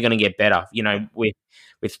Brown's only going to get better.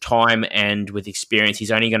 With time and with experience,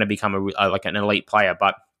 he's only going to become like an elite player.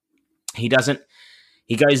 But he doesn't.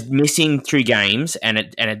 He goes missing through games, and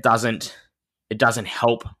it doesn't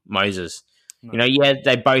help Moses. No.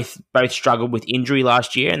 They both struggled with injury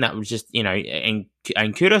last year, and that was just and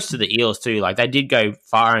kudos to the Eels too. Like they did go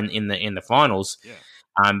far in the finals,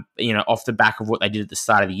 off the back of what they did at the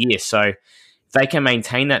start of the year. So if they can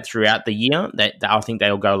maintain that throughout the year, that I think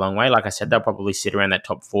they'll go a long way. Like I said, they'll probably sit around that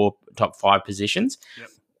top 5 positions. Yep.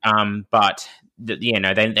 But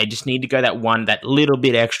they just need to go that little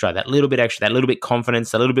bit extra, that little bit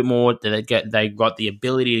confidence, a little bit more. They got the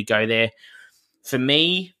ability to go there. For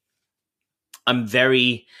me, I'm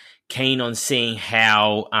very keen on seeing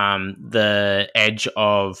how the edge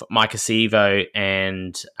of Mike Acevo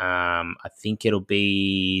and I think it'll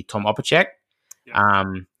be Tom Opacek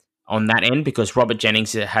on that end, because Michael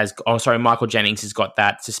Jennings has got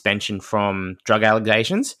that suspension from drug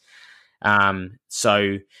allegations.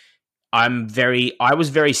 So I was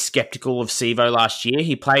very skeptical of Sevo last year.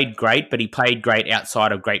 He played great, but he played great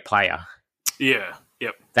outside of great player. Yeah,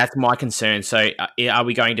 yep. That's my concern. So are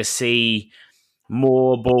we going to see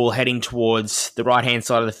more ball heading towards the right-hand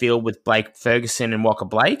side of the field with Blake Ferguson and Walker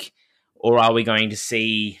Blake? Or are we going to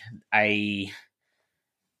see a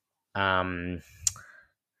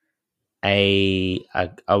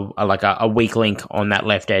weak link on that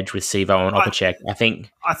left edge with Sevo and Opacek?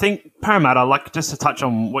 I think Parramatta, like just to touch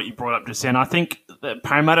on what you brought up just then, I think that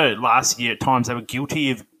Parramatta last year at times they were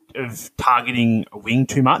guilty of targeting a wing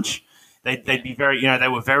too much. They'd be very, they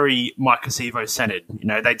were very Mike Acevo centered.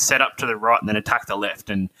 They'd set up to the right and then attack the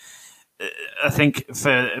left. And I think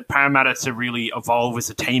for Parramatta to really evolve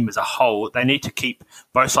as a team as a whole, they need to keep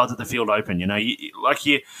both sides of the field open. I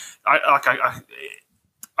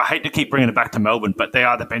hate to keep bringing it back to Melbourne, but they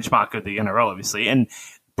are the benchmark of the NRL, obviously. And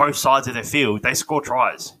both sides of their field, they score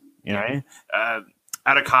tries.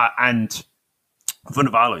 Adokar and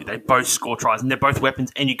Vunivalu, they both score tries, and they're both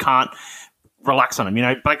weapons, and you can't relax on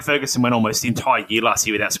them. Blake Ferguson went almost the entire year last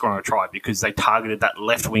year without scoring a try because they targeted that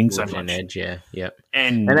left wing so much. Edge, yeah.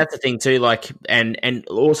 And that's the thing too. Like, and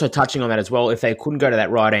also touching on that as well, if they couldn't go to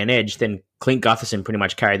that right hand edge, then Clint Gutherson pretty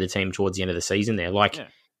much carried the team towards the end of the season there. Like. Yeah.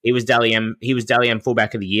 He was Dally M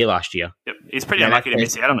fullback of the year last year. Yep. He's pretty unlucky to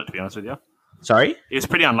miss out on it, to be honest with you. Sorry? He was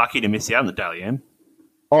pretty unlucky to miss out on the Dally M.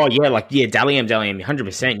 Oh, yeah, Dally M,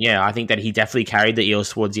 100%. Yeah, I think that he definitely carried the Eels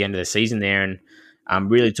towards the end of the season there and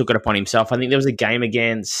really took it upon himself. I think there was a game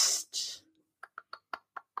against...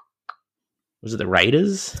 Was it the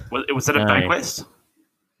Raiders? Was it a Bankwest?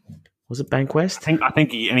 Was it Bankwest? I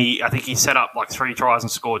think he set up like 3 tries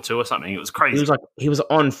and scored 2 or something. It was crazy. He was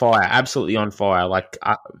on fire, absolutely on fire. Like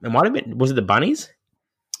it might have been. Was it the Bunnies?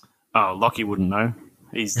 Oh, Lockie wouldn't know.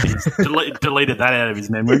 He's deleted that out of his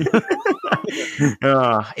memory.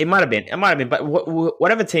 It might have been. But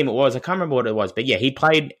whatever team it was, I can't remember what it was. But yeah, he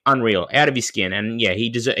played unreal, out of his skin, and yeah,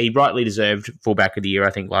 he rightly deserved fullback of the year.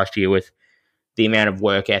 I think last year with the amount of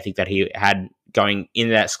work ethic that he had going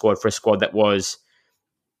into that squad for a squad that was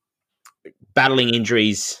battling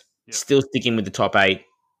injuries, still sticking with the top 8,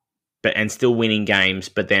 and still winning games.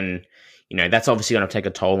 But then, that's obviously going to take a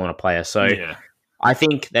toll on a player. So I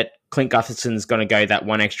think that Clint Gutherson's going to go that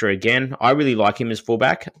one extra again. I really like him as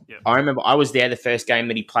fullback. Yep. I remember I was there the first game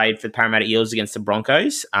that he played for the Parramatta Eels against the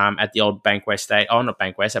Broncos at the old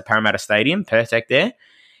at Parramatta Stadium, Perth there,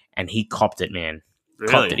 and he copped it, man.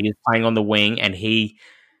 Really? Copped it. He was playing on the wing, and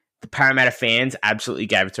the Parramatta fans absolutely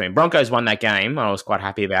gave it to him. Broncos won that game. I was quite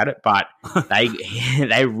happy about it, but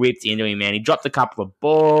they ripped into him, man. He dropped a couple of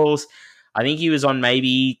balls. I think he was on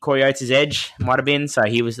maybe Coyote's edge, might have been. So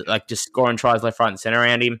he was like just scoring tries left, right, and center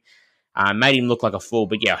around him. Made him look like a fool.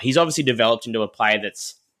 But yeah, he's obviously developed into a player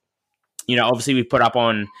that's, obviously we put up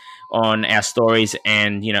on our stories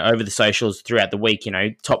and, over the socials throughout the week,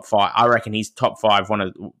 top 5. I reckon he's top 5,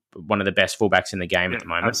 one of the best fullbacks in the game at the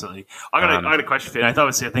moment. Absolutely. I got a question for you, Nathan.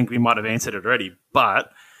 Obviously, I think we might have answered it already, but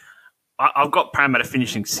I've got Parramatta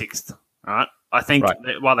finishing 6th, right? I think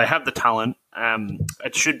that while they have the talent,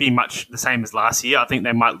 it should be much the same as last year. I think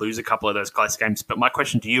they might lose a couple of those close games. But my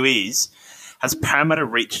question to you is, has Parramatta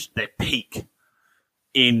reached their peak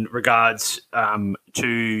in regards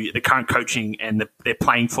to the current coaching and their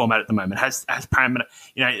playing format at the moment? Has Parramatta,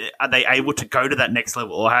 are they able to go to that next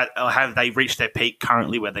level, or have they reached their peak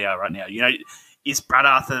currently where they are right now? Is Brad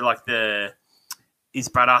Arthur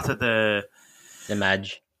the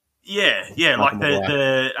Madge? Yeah, like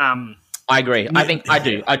the I agree. I think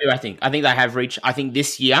they have reached. I think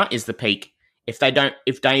this year is the peak. If they don't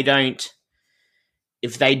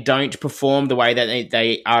perform the way that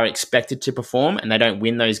they are expected to perform, and they don't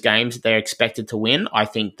win those games that they're expected to win, I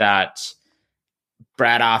think that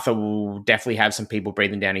Brad Arthur will definitely have some people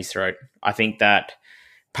breathing down his throat. I think that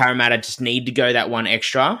Parramatta just need to go that one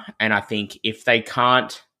extra, and I think if they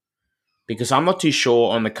can't, because I'm not too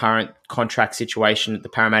sure on the current contract situation at the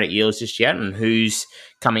Parramatta Eels just yet and who's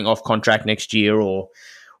coming off contract next year or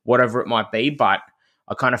whatever it might be, but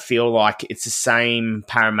I kind of feel like it's the same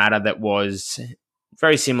Parramatta that was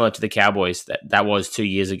very similar to the Cowboys that was 2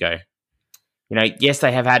 years ago. Yes,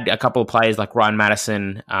 they have had a couple of players like Ryan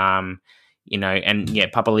Madison, and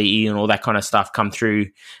Papali'i and all that kind of stuff come through.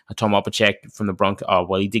 Tom Opacek from the Broncos. Oh,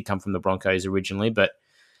 well, he did come from the Broncos originally, but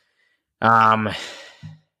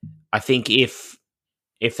I think if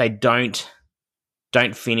they don't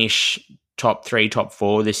finish top 3, top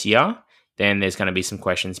 4 this year, then there's going to be some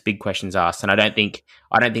big questions asked, and I don't think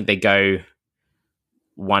they go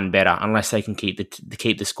one better unless they can keep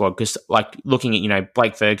the squad. Because like looking at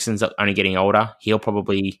Blake Ferguson's only getting older, he'll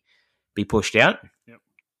probably be pushed out. Yep.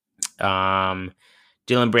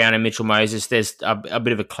 Dylan Brown and Mitchell Moses, there's a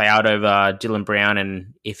bit of a cloud over Dylan Brown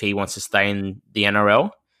and if he wants to stay in the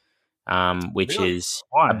NRL. Which really? Is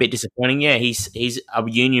a bit disappointing. Yeah, he's a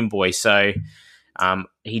union boy, so when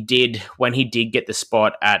he did get the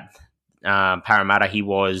spot at Parramatta, he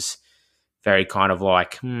was very kind of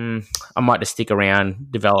like, I might just stick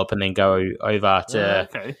around, develop, and then go over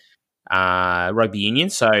to rugby union.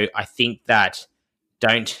 So I think that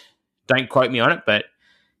don't quote me on it, but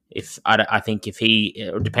I think if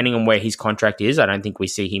he, depending on where his contract is, I don't think we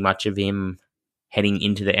see much of him heading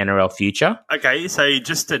into the NRL future. Okay, so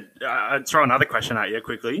just to throw another question at you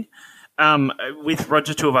quickly. With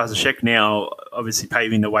Roger Tuivasa-Sheck now obviously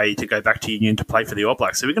paving the way to go back to union to play for the All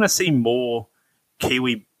Blacks, so we're going to see more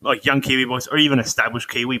Kiwi, like young Kiwi boys or even established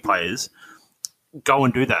Kiwi players go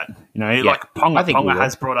and do that. Like Ponga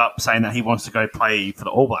has brought up saying that he wants to go play for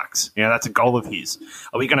the All Blacks. That's a goal of his.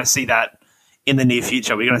 Are we going to see that in the near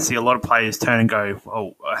future? We're going to see a lot of players turn and go,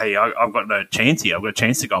 oh, hey, I've got a chance here. I've got a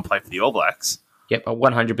chance to go and play for the All Blacks. Yep,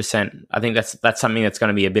 100%. I think that's something that's going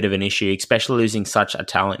to be a bit of an issue, especially losing such a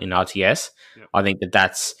talent in RTS. Yep. I think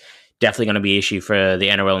that's definitely going to be an issue for the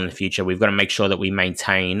NRL in the future. We've got to make sure that we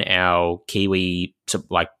maintain our Kiwi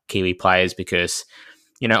players because,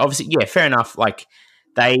 obviously, yeah, fair enough. Like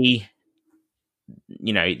they,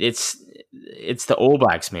 it's the All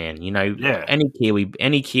Blacks, man. Yeah.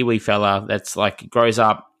 Any Kiwi fella that's like grows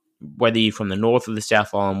up, whether you're from the North or the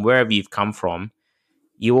South Island, wherever you've come from,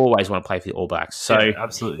 you always want to play for the All Blacks. So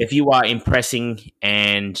absolutely. If you are impressing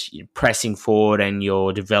and pressing forward and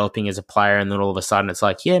you're developing as a player and then all of a sudden it's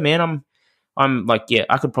like, yeah, man, I'm like, yeah,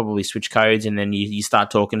 I could probably switch codes, and then you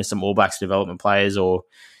start talking to some All Blacks development players or,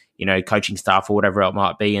 coaching staff or whatever it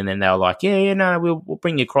might be, and then they're like, yeah, no, we'll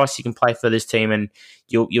bring you across, you can play for this team and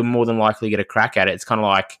you'll more than likely get a crack at it. It's kind of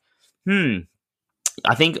like,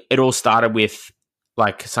 I think it all started with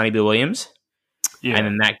like Sonny Bill Williams. Yeah. And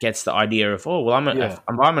then that gets the idea of, if I'm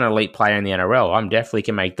an elite player in the NRL, I'm definitely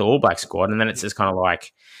can make the All Black squad. And then it's just kind of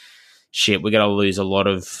like, shit, we're going to lose a lot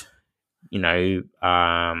of,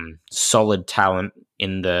 solid talent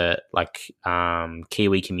in the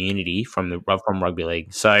Kiwi community from rugby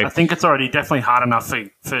league. So I think it's already definitely hard enough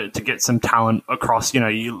to get some talent across.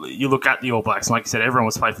 You look at the All Blacks, and like you said, everyone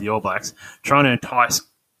wants to play for the All Blacks. Trying to entice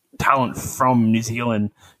talent from New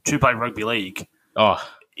Zealand to play rugby league.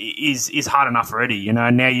 Is hard enough already.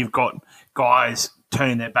 Now you've got guys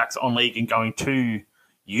turning their backs on league and going to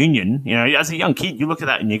union. As a young kid, you look at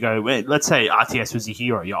that and you go, well, let's say RTS was your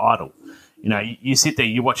hero, your idol. You sit there,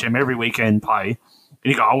 you watch him every weekend play,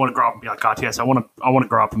 and you go, I want to grow up and be like RTS. I want to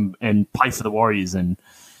grow up and play for the Warriors and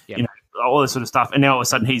all this sort of stuff. And now all of a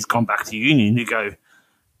sudden he's gone back to union. You go,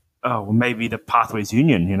 oh, well, maybe the pathway's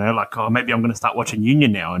union. Maybe I'm going to start watching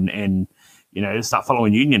union now and start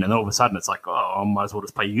following union, and all of a sudden it's like, oh, I might as well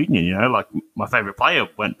just play union, like my favourite player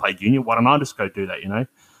went and played union, why don't I just go do that,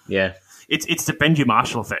 Yeah. It's the Benji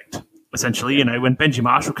Marshall effect, essentially. Yeah. When Benji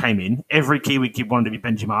Marshall came in, every Kiwi kid wanted to be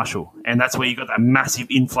Benji Marshall, and that's where you got that massive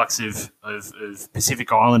influx of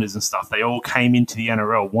Pacific Islanders and stuff. They all came into the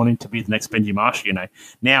NRL wanting to be the next Benji Marshall,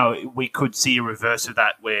 Now we could see a reverse of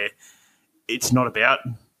that where it's not about,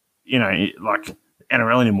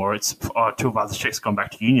 NRL anymore. It's two of us chicks gone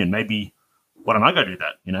back to union. Maybe why don't I go do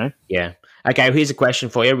that? You know? Yeah. Okay. Well, here's a question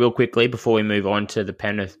for you, real quickly, before we move on to the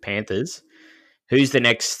Penrith Panthers. Who's the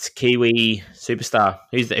next Kiwi superstar?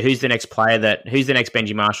 Who's the next player who's the next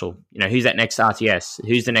Benji Marshall? Who's that next RTS?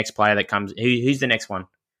 Who's the next player that comes? Who's the next one?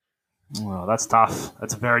 Well, that's tough.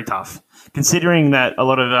 That's very tough. Considering that a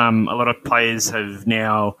lot of players have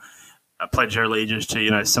now pledged their allegiance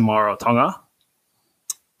to Samoa or Tonga.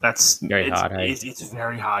 That's very hard. Hey? It's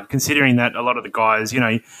very hard. Considering that a lot of the guys,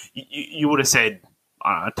 you would have said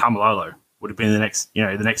Tamalolo would have been the next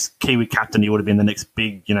Kiwi captain. He would have been the next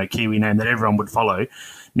big Kiwi name that everyone would follow.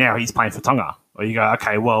 Now he's playing for Tonga. Or you go,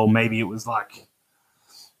 okay, well maybe it was like,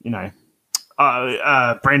 Brandon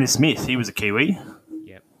Smith. He was a Kiwi.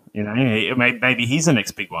 Maybe he's the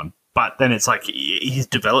next big one. But then it's like his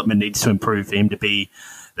development needs to improve for him to be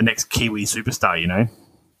the next Kiwi superstar,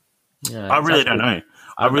 Yeah, I really don't know.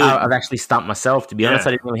 I've actually stumped myself, to be honest.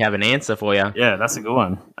 I didn't really have an answer for you. Yeah, that's a good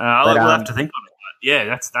one. We'll have to think on it. But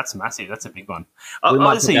yeah, that's massive. That's a big one. We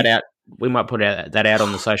might put that out. We might put that out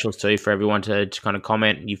on the socials too for everyone to kind of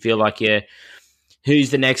comment. You feel like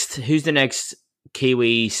who's the next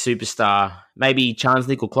Kiwi superstar? Maybe Charles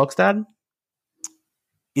Nickel-Klokstad?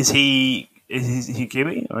 Is he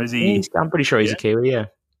Kiwi or is he? I'm pretty sure he's a Kiwi. Yeah.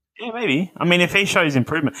 Yeah, maybe. I mean, if he shows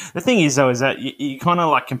improvement, the thing is though is that you kind of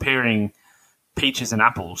like comparing peaches and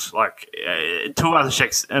apples. Like two other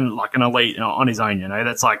checks and like an elite on his own.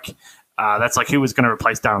 That's like who was going to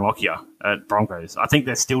replace Darren Lockyer at Broncos. I think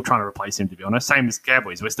they're still trying to replace him. To be honest, same as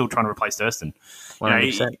Cowboys, we're still trying to replace Thurston.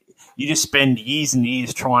 You just spend years and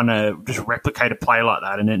years trying to just replicate a play like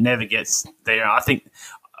that, and it never gets there. I think.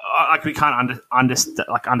 Like we can't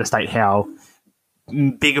understate how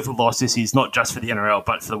big of a loss this is, not just for the NRL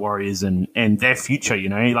but for the Warriors and their future.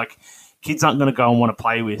 Like kids aren't going to go and want to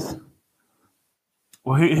play with.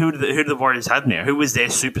 Well, who do the Warriors have now? Who was their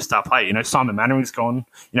superstar player? Simon Mannering's gone.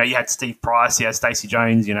 You had Steve Price, you had Stacey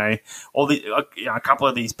Jones. All the a couple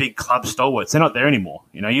of these big club stalwarts. They're not there anymore.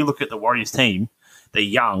 You look at the Warriors team; they're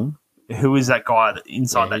young. Who is that guy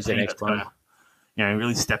inside that team that's going to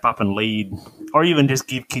really step up and lead, or even just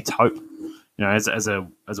give kids hope? As a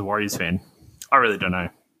Warriors fan, I really don't know.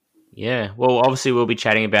 Yeah, well, obviously we'll be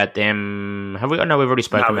chatting about them. Have we? No, we've already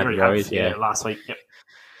spoken about the Warriors. Yeah, last week. Yep.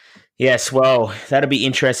 Yes, well, that'll be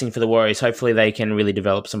interesting for the Warriors. Hopefully, they can really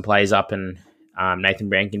develop some players up, and Nathan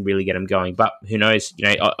Brown can really get them going. But who knows?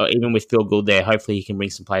 Even with Phil Gould there, hopefully he can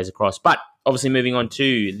bring some players across. But obviously, moving on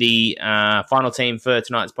to the final team for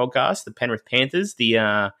tonight's podcast, the Penrith Panthers,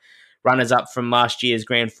 the runners-up from last year's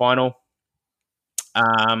grand final.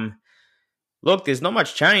 Look, there's not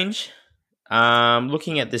much change.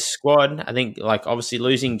 Looking at this squad, I think, obviously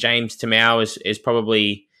losing James Tamau is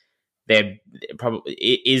probably their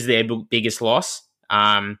biggest loss.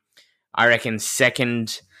 I reckon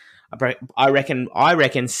second to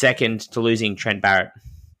losing Trent Barrett.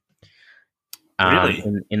 Really?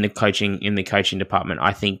 In the coaching department,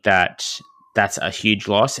 I think that's a huge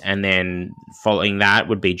loss. And then following that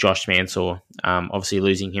would be Josh Mansour, obviously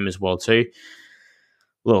losing him as well too.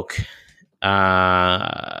 Look,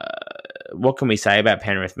 what can we say about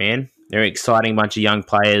Penrith, man? They're an exciting bunch of young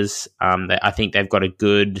players. I think they've got a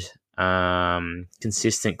good,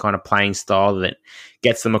 consistent kind of playing style that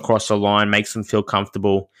gets them across the line, makes them feel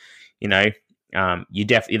comfortable. They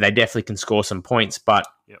definitely can score some points, but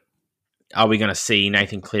are we going to see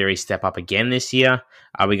Nathan Cleary step up again this year?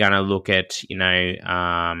 Are we going to look at,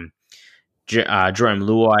 Jerome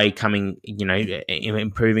Luai coming,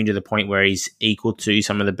 improving to the point where he's equal to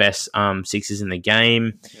some of the best sixers in the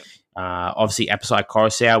game? Yep. Obviously, Apisai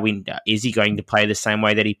Coruscant, is he going to play the same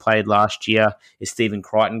way that he played last year? Is Stephen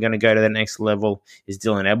Crichton going to go to the next level? Is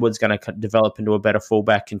Dylan Edwards going to develop into a better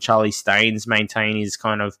fullback? Can Charlie Staines maintain his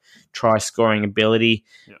kind of try-scoring ability?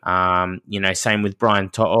 Yep. Same with Brian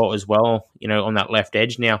To'o as well, on that left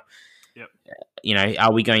edge now. Yep.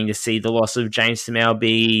 Are we going to see the loss of James Tamau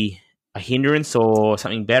be a hindrance or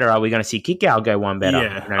something better? Are we going to see Kikau go one better?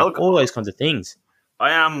 Yeah. All those kinds of things.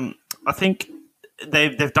 I think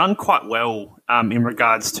they've done quite well in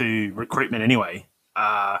regards to recruitment anyway.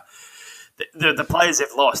 The players they've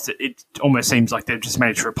lost, it almost seems like they've just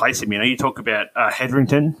managed to replace him. You talk about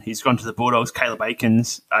Hetherington, he's gone to the Bulldogs, Caleb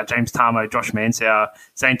Aikens, James Tamo, Josh Mansour,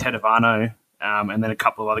 Zane Tedavano, and then a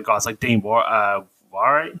couple of other guys like Dean Ware,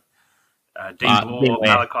 Malachi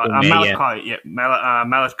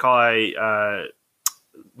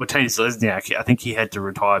Martinez Lesniak. I think he had to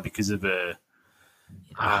retire because of a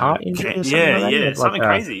heart injury. Something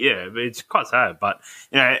crazy. Yeah, but it's quite sad. But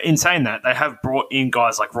in saying that, they have brought in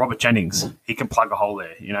guys like Robert Jennings. He can plug a hole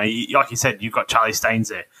there. Like you said, you've got Charlie Staines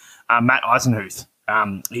there, Matt Eisenhuth.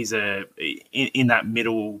 He's in that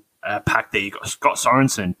middle pack there. You've got Scott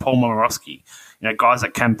Sorensen, Paul Momorowski, guys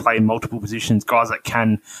that can play multiple positions, guys that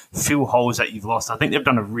can fill holes that you've lost. I think they've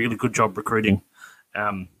done a really good job recruiting.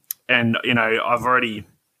 And I've already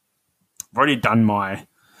done my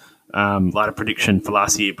ladder prediction for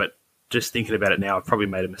last year, but just thinking about it now, I've probably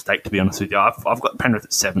made a mistake, to be honest with you. I've got Penrith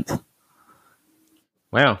at 7th.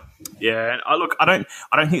 Wow. Yeah, I don't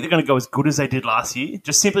think they're going to go as good as they did last year,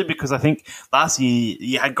 just simply because I think last year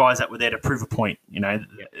you had guys that were there to prove a point,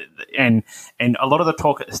 and a lot of the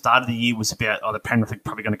talk at the start of the year was about, the Penrith are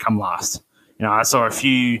probably going to come last. I saw a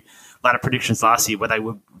few ladder predictions last year where they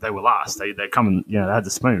were last. They come and they had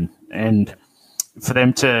the spoon, and for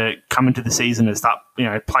them to come into the season and start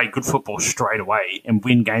play good football straight away and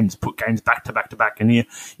win games, put games back to back to back, and they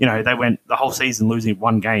went the whole season losing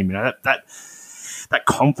one game. That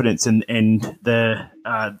confidence and that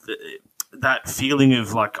feeling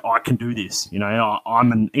of like, I can do this.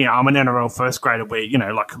 I'm an NRL first grader where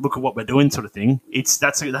look at what we're doing, sort of thing.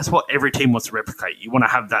 That's what every team wants to replicate. You want to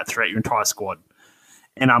have that throughout your entire squad.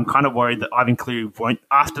 And I'm kind of worried that Ivan Cleary won't,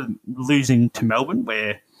 after losing to Melbourne,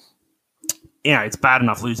 where it's bad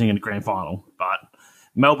enough losing in the grand final, but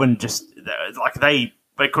Melbourne just they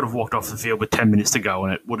could have walked off the field with 10 minutes to go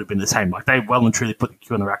and it would have been the same. Like, they well and truly put the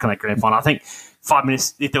cue on the rack in that grand final. I think 5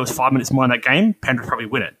 minutes, if there was 5 minutes more in that game, Penrith probably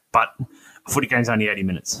win it. But a footy game's only 80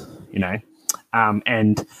 minutes,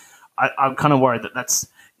 and I'm kind of worried that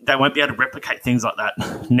they won't be able to replicate things like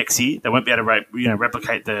that next year. They won't be able to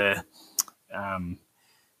replicate the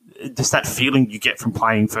just that feeling you get from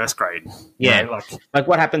playing first grade. Yeah, like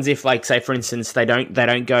what happens if, like, say for instance, they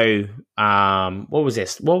don't go. What was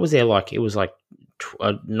this? What was there like? It was like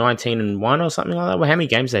 19-1 or something like that. Well, how many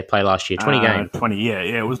games did they play last year? 20 games. 20. Yeah,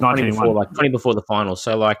 it was 19-1. Like 20 before the finals.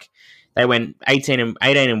 So like they went 18-1,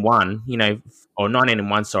 or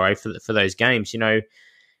 19-1. Sorry for those games.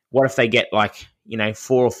 What if they get like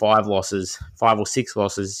 4 or 5 losses, 5 or 6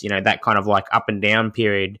 losses? That kind of like up and down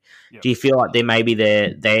period. Yep. Do you feel like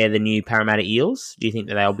they're the new Parramatta Eels? Do you think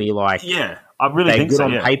that they'll be like? Yeah, I really think good so.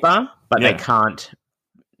 On paper, but they can't.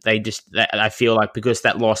 I feel like because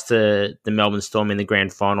that loss to the Melbourne Storm in the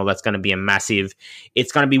grand final, that's going to be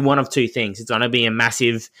it's going to be one of two things. It's going to be a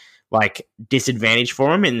massive like disadvantage for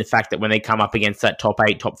them in the fact that when they come up against that top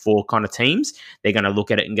 8, top 4 kind of teams, they're going to look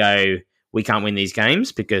at it and go, we can't win these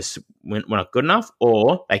games because we're not good enough.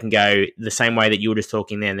 Or they can go the same way that you were just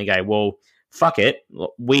talking there and they go, well, fuck it.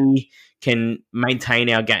 We can maintain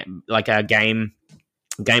our game, like our game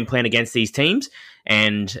plan against these teams.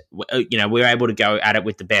 And, we're able to go at it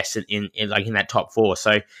with the best in that top 4.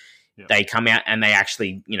 So they come out and they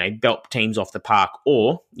actually, belt teams off the park.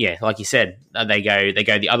 Or, like you said, they go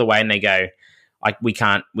the other way and they go, like, we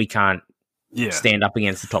can't stand up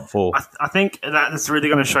against the top 4. I think that's really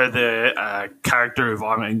going to show the character of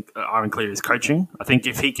Ivan Cleary's coaching. I think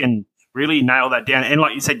if he can really nail that down, and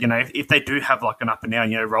like you said, if they do have like an up and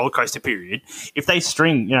down, roller coaster period, if they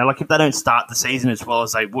string, like if they don't start the season as well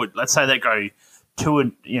as they would, let's say they go 2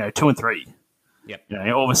 and 3. Yep.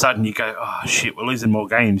 All of a sudden you go, oh shit, we're losing more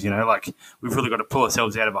games. Like we've really got to pull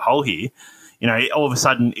ourselves out of a hole here. All of a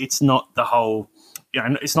sudden it's not the whole.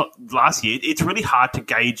 It's not last year. It's really hard to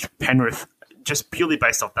gauge Penrith just purely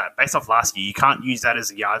based off that. Based off last year, you can't use that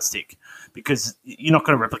as a yardstick because you're not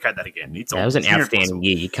going to replicate that again. It was an outstanding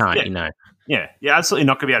year. You can't, Yeah, you're absolutely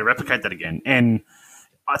not going to be able to replicate that again. And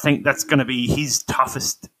I think that's going to be his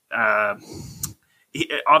toughest. Ivan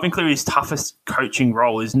Cleary's toughest coaching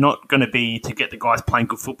role is not going to be to get the guys playing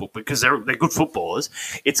good football because they're good footballers.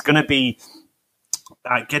 It's going to be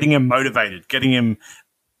getting him motivated, getting him,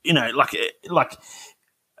 like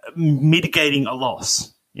mitigating a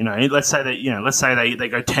loss. Let's say they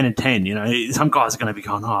go 10 and 10. Some guys are going to be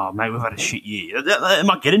going, oh mate, we've had a shit year. They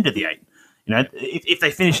might get into the 8. If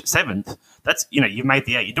they finish 7th, that's you've made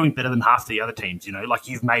the 8. You're doing better than half the other teams. Like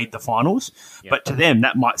you've made the finals. Yep. But to them,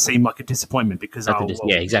 that might seem like a disappointment because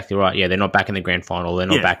exactly right. Yeah, they're not back in the grand final. They're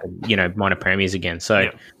not back, minor premiers again. So.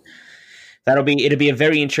 It'll be a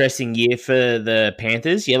very interesting year for the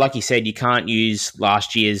Panthers. Yeah, like you said, you can't use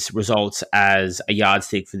last year's results as a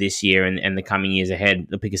yardstick for this year and the coming years ahead,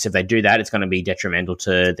 because if they do that, it's going to be detrimental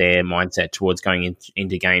to their mindset towards going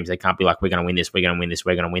into games. They can't be like, we're going to win this, we're going to win this,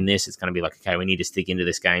 we're going to win this. It's going to be like, okay, we need to stick into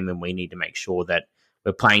this game and we need to make sure that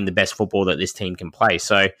we're playing the best football that this team can play.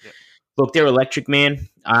 So, Look, they're electric, man.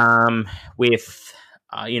 With,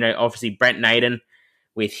 obviously Brent Naden,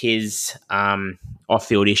 with his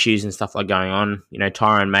off-field issues and stuff like going on.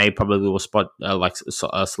 Tyrone May probably will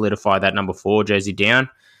solidify that number 4 jersey down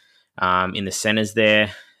in the centres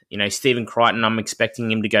there. Stephen Crichton, I'm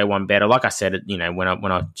expecting him to go one better. Like I said, when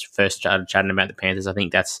I first started chatting about the Panthers, I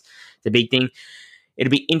think that's the big thing.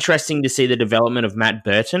 It'd be interesting to see the development of Matt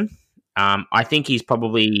Burton. I think he's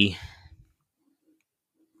probably...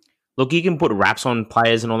 Look, you can put wraps on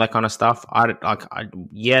players and all that kind of stuff.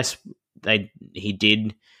 Yes, he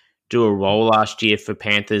did do a role last year for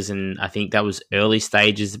Panthers, and I think that was early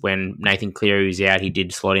stages when Nathan Cleary was out. He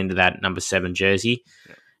did slot into that number 7 jersey,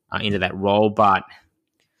 into that role. But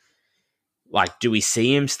do we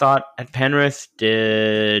see him start at Penrith?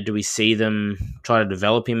 Do we see them try to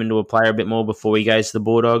develop him into a player a bit more before he goes to the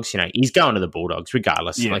Bulldogs? He's going to the Bulldogs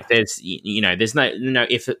regardless. Yeah. There's no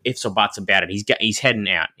ifs or buts about it. He's heading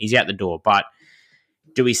out. He's out the door. But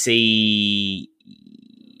do we see?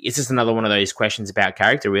 Is this another one of those questions about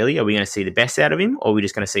character? Really, are we going to see the best out of him, or are we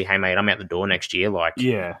just going to see, hey mate, I'm out the door next year?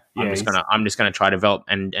 I'm just gonna try to develop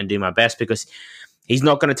and do my best, because he's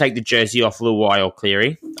not going to take the jersey off Luai or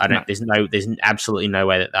Cleary. There's absolutely no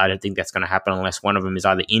way that I don't think that's going to happen unless one of them is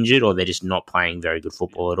either injured or they're just not playing very good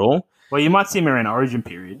football at all. Well, you might see him around Origin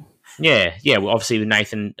period. Yeah. Well, obviously with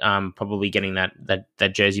Nathan probably getting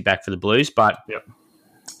that jersey back for the Blues, but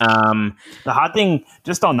the hard thing,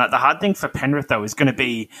 just on that, the hard thing for Penrith though is going to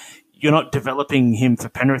be you're not developing him for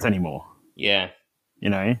Penrith anymore. Yeah.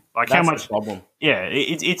 That's how much problem? Yeah,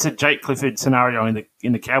 it's a Jake Clifford scenario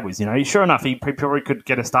in the Cowboys. Sure enough, he probably could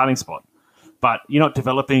get a starting spot, but you're not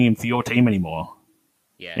developing him for your team anymore.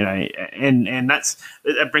 Yeah, and that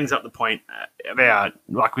brings up the point about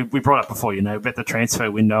we brought up before. About the transfer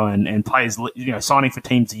window and players signing for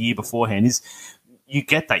teams a year beforehand is. You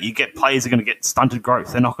get that. You get players are going to get stunted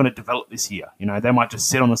growth. They're not going to develop this year. They might just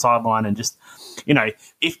sit on the sideline and just,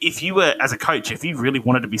 if you were, as a coach, if you really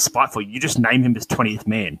wanted to be spiteful, you just name him as 20th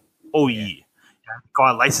man all year. The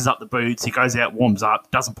guy laces up the boots, he goes out, warms up,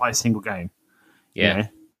 doesn't play a single game. Yeah.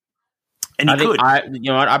 And he could.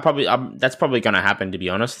 That's probably going to happen, to be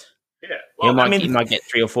honest. Yeah. Well, he might get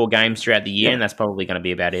 3 or 4 games throughout the year, and that's probably going to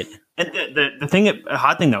be about it. And the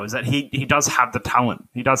hard thing though is that he does have the talent.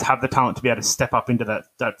 He does have the talent to be able to step up into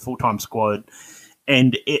that full-time squad,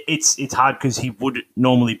 and it's hard because he would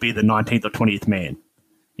normally be the 19th or 20th man.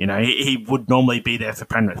 He would normally be there for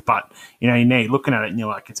Penrith, but now you're looking at it and you're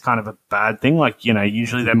like, it's kind of a bad thing.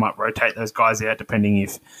 Usually they might rotate those guys out depending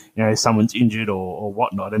if someone's injured or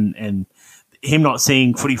whatnot, and him not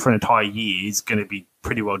seeing footy for an entire year is going to be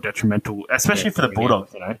pretty well detrimental, especially for the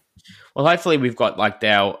Bulldogs. Well, hopefully we've got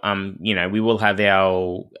our, we will have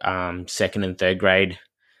our second and third grade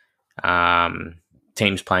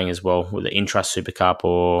teams playing as well with the Intrust Super Cup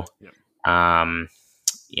or, all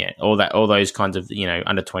those kinds of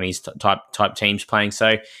under 20s type teams playing.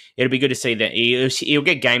 So it'll be good to see that he'll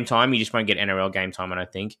get game time. He just won't get NRL game time, I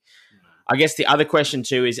don't think. I guess the other question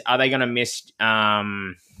too is, are they going to miss? Are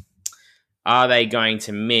they going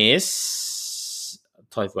to miss?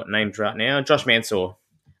 I've got names right now. Josh Mansour.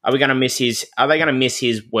 Are they going to miss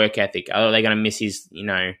his work ethic? Are they going to miss his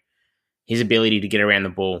his ability to get around the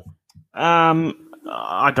ball?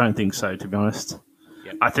 I don't think so, to be honest.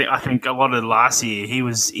 Yep. I think a lot of last year he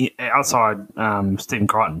was outside Stephen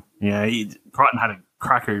Crichton. Crichton had a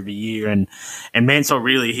cracker of a year, and Mansour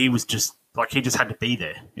really he was just he just had to be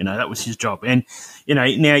there. That was his job. And now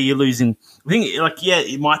you're losing. I think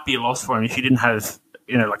it might be a loss for him if you didn't have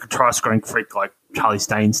a try scoring freak like Charlie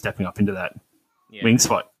Staines stepping up into that wing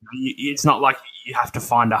spot. It's not like you have to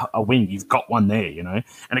find a wing. You've got one there, and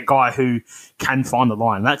a guy who can find the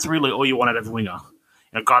line. That's really all you want out of a winger.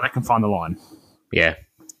 A guy that can find the line. Yeah.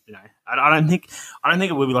 I don't think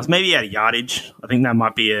it will be lost. Maybe out of yardage. I think that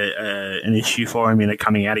might be an issue for him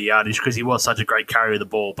coming out of yardage because he was such a great carrier of the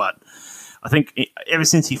ball. But I think ever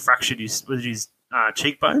since he fractured his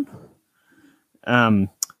cheekbone, when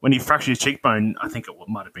he fractured his cheekbone, I think it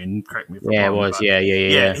might have been. Correct me if I'm wrong. It was.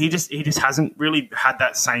 Yeah. He just hasn't really had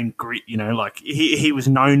that same grit. He was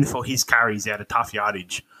known for his carries out of tough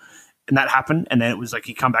yardage. And that happened, and then it was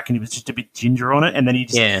he come back and he was just a bit ginger on it, and then he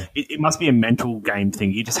just it must be a mental game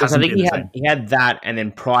thing. He just hasn't. I think he had that, and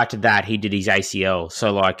then prior to that, he did his ACL.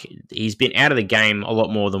 So he's been out of the game a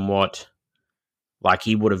lot more than what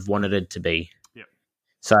he would have wanted it to be. Yep.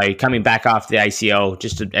 So coming back after the ACL,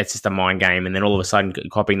 it's just a mind game, and then all of a sudden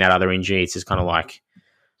copying that other injury, it's just kind of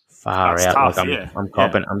far That's out. Tough, I'm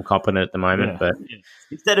copping it at the moment, but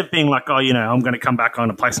instead of being I'm going to come back on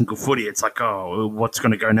and play some good footy, it's what's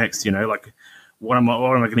going to go next? What am I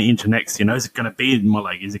going to injure next? Is it going to be my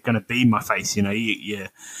leg? Is it going to be my face? And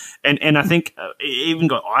I think he even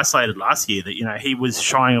got isolated last year that he was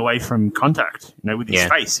shying away from contact. With his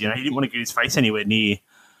face. He didn't want to get his face anywhere near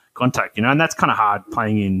contact. And that's kind of hard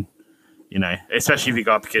playing in. Especially if you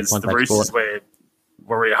go up against the Roosters where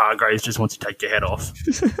Warrior Hargraves just wants to take your head off.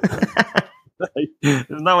 There's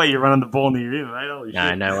no way you're running the ball near him,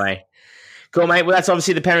 mate. No way. Cool, mate. Well, that's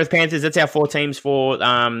obviously the Penrith Panthers. That's our 4 teams for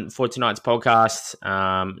tonight's podcast.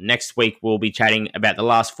 Next week, we'll be chatting about the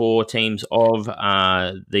last 4 teams of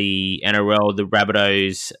the NRL, the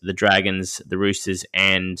Rabbitohs, the Dragons, the Roosters,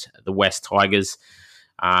 and the West Tigers.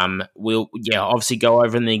 We'll obviously go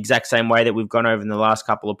over in the exact same way that we've gone over in the last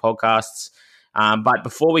couple of podcasts. But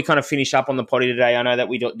before we kind of finish up on the potty today, I know that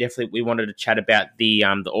we wanted to chat about the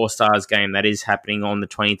All-Stars game that is happening on the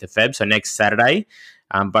 20th of Feb, so next Saturday.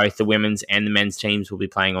 Both the women's and the men's teams will be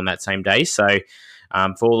playing on that same day. So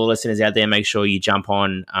for all the listeners out there, make sure you jump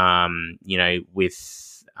on, I'm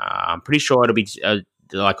pretty sure it'll be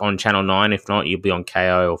like on Channel 9. If not, you'll be on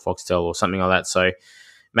KO or Foxtel or something like that. So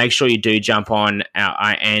make sure you do jump on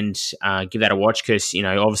and give that a watch because,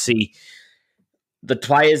 obviously the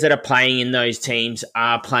players that are playing in those teams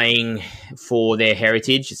are playing for their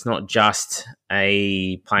heritage. It's not just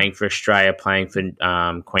playing for Australia, playing for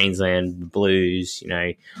Queensland, Blues,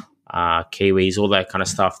 Kiwis, all that kind of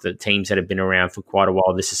stuff. The teams that have been around for quite a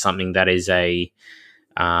while. This is something that is a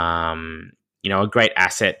great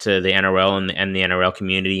asset to the NRL and the NRL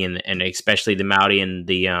community, and especially the Maori and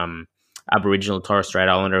the Aboriginal Torres Strait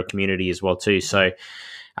Islander community as well too. So.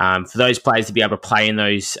 For those players to be able to play in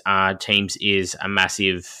those teams is a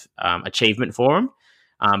massive achievement for them.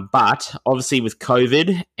 But obviously with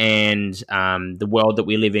COVID and the world that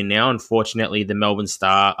we live in now, unfortunately, the Melbourne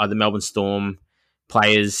Storm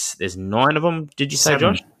players, there's 9 of them. Did you say,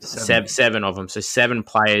 Josh? 7 of them. So 7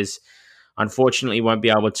 players, unfortunately, won't be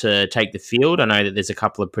able to take the field. I know that there's a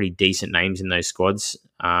couple of pretty decent names in those squads.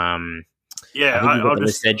 I'll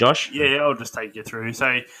just say, Josh. Yeah, I'll just take you through.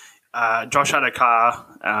 So. Josh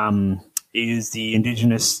Adokar is the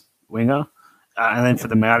Indigenous winger. And then for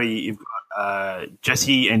the Maori, you've got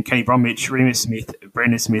Jesse and Kenny Bromwich, Remus Smith,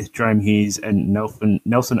 Brandon Smith, Jerome Hughes, and Nelson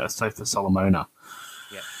Asofa Solomona.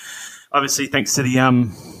 Yep. Obviously, thanks to the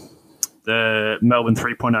Melbourne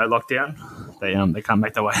 3.0 lockdown, they can't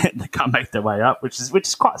make their way up, which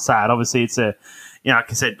is quite sad. Obviously, it's a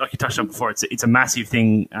like I said, like you touched on before, it's a massive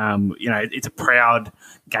thing. It's a proud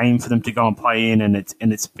game for them to go and play in, and it's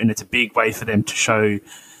a big way for them to show,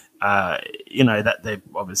 that they're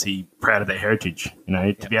obviously proud of their heritage.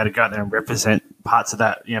 To be able to go out there and represent parts of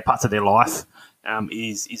that, parts of their life,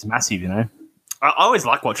 is massive. I always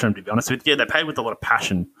like watching them, to be honest with you. They play with a lot of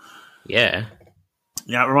passion. Yeah.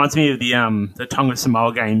 It reminds me of the Tonga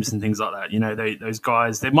Samoa games and things like that. Those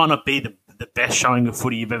guys, they might not be the best showing of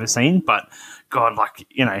footy you've ever seen, but God,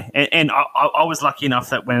 and I was lucky enough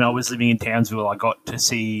that when I was living in Townsville, I got to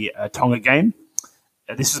see a Tonga game.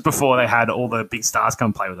 This was before they had all the big stars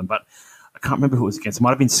come play with them, but I can't remember who it was against. It might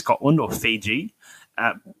have been Scotland or Fiji,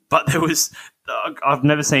 but I've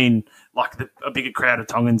never seen a bigger crowd of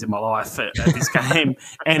Tongans in my life at this game.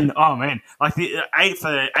 And oh man,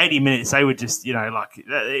 for 80 minutes, they were just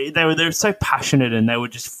they were so passionate and they were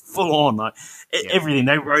just full on everything.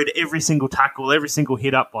 They rode every single tackle, every single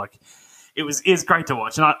hit up. It was great to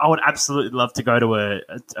watch, and I would absolutely love to go to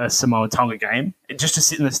a Samoa Tonga game and just to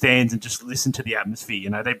sit in the stands and just listen to the atmosphere.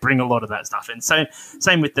 They bring a lot of that stuff, and so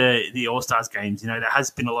same with the All Stars games. There has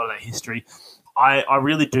been a lot of that history. I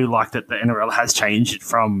really do like that the NRL has changed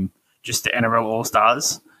from just the NRL All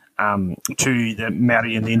Stars to the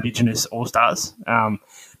Maori and the Indigenous All Stars,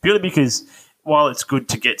 purely because while it's good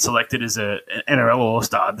to get selected as an NRL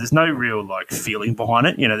All-Star, there's no real feeling behind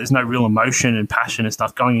it. There's no real emotion and passion and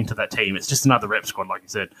stuff going into that team. It's just another rep squad, like you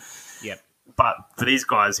said. Yeah. But for these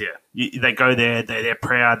guys, they go there, they're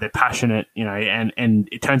proud, they're passionate, and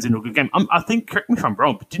it turns into a good game. I think, correct me if I'm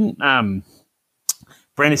wrong, but didn't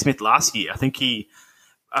Brandon Smith last year, I think he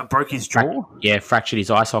broke his jaw? Fractured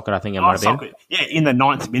his eye socket, I think it might have been. Yeah, in the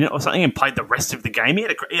 9th minute or something, and played the rest of the game.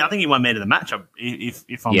 I think he won man of the match,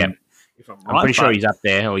 if I'm right. I'm pretty sure he's up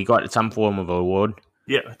there, or he got some form of award.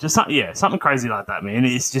 Yeah, just something crazy like that, man.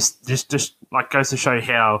 It's just goes to show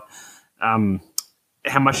how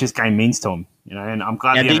much this game means to him, And I'm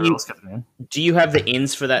glad the NRL's got it, man. Do you have the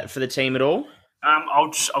ins for the team at all?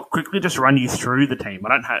 I'll quickly just run you through the team. I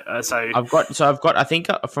don't have I've got. I think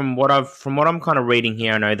from what I'm kind of reading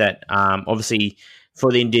here, I know that obviously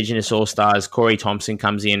for the Indigenous All Stars, Corey Thompson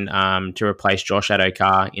comes in to replace Josh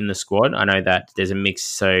Adokar in the squad. I know that there's a mix,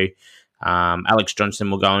 so. Alex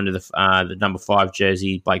Johnson will go into the number 5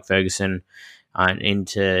 jersey, Blake Ferguson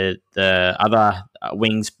into the other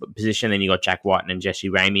wings position. Then you got Jack Whiten and Jesse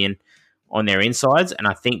Ramian on their insides. And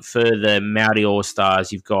I think for the Maori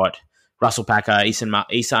All-Stars, you've got Russell Packer, Isan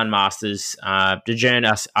Masters, Dejern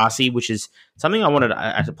Arce, which is something I wanted to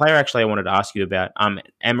ask you about.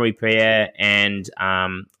 Emery Pierre and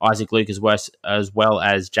Isaac Luke as well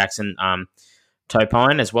as Jackson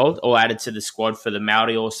Topine as well, all added to the squad for the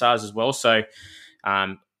Maori All-Stars as well. So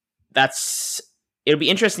it'll be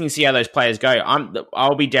interesting to see how those players go.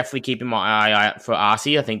 I'll be definitely keeping my eye out for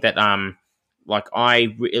Arcee. I think that I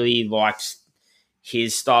really liked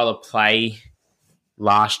his style of play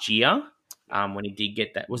last year. When he did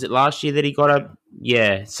get that, was it last year that he got a?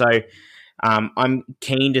 Yeah. So I'm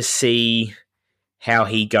keen to see how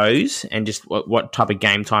he goes and just what type of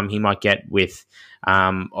game time he might get with.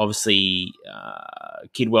 Obviously,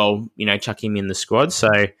 Kidwell, chuck him in the squad. So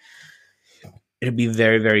it'll be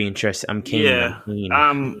very, very interesting. I'm keen. Yeah.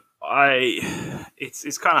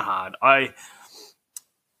 It's kind of hard. So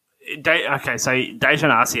Dejan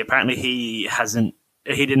Arcee, apparently he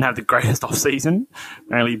didn't have the greatest off season.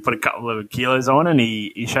 Apparently he put a couple of kilos on and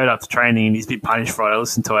he showed up to training and he's been punished for it. I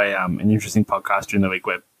listened to an interesting podcast during the week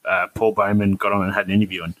where Paul Bowman got on and had an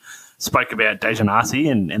interview and spoke about Dejan Arcee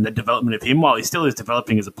and the development of him. While he still is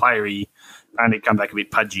developing as a player, he apparently come back a bit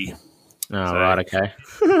pudgy. Oh, so, right, okay.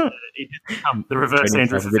 He just become the reverse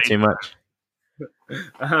Andrew a bit too much.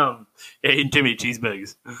 Eating too many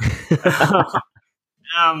cheeseburgers.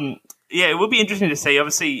 It would be interesting to see.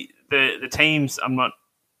 Obviously, the teams,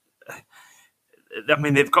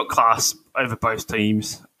 they've got class over both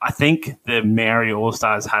teams. I think the Maori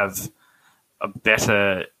All-Stars have a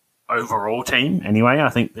better overall team anyway. I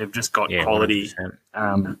think they've just got quality.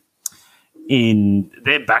 In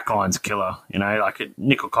their backline's killer, like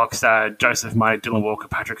Nickel Cockstad, Joseph May, Dylan Walker,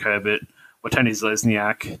 Patrick Herbert, Watoni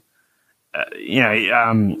Zlesniak,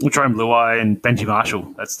 Jerome Luai and Benji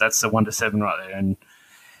Marshall. That's the 1-7 right there. And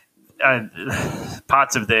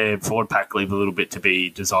parts of their forward pack leave a little bit to be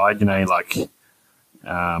desired, like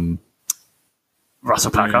Russell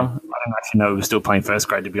Packer. I don't actually know who's still playing first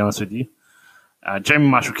grade, to be honest with you. Jeremy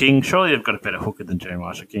Marshall-King, surely they've got a better hooker than Jeremy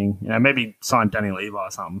Marshall-King. maybe sign Danny Levi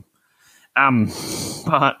or something.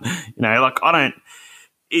 But I don't.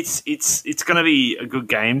 It's going to be a good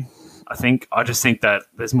game. I think. I just think that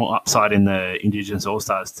there's more upside in the Indigenous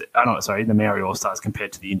All-Stars. The Maori All-Stars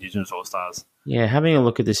compared to the Indigenous All-Stars. Yeah, having a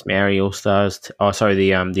look at this Maori All-Stars.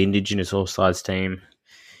 The Indigenous All-Stars team.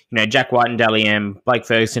 Jack White and Dally M. Blake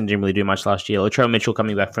Ferguson didn't really do much last year. Latrell Mitchell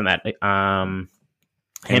coming back from that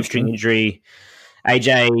hamstring injury.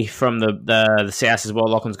 AJ from the South as well.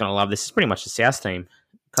 Lachlan's going to love this. It's pretty much the South team.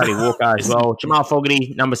 Cody Walker as well. Jamal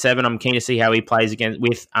Fogarty, number 7. I'm keen to see how he plays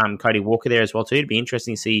with Cody Walker there as well too. It'd be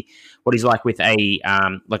interesting to see what he's like with a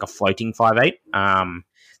floating 5'8".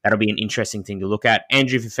 That'll be an interesting thing to look at.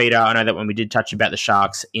 Andrew Fifita, I know that when we did touch about the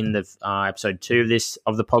Sharks in the episode 2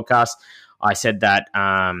 of the podcast, I said that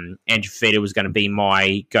Andrew Fifita was going to be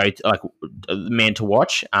my man to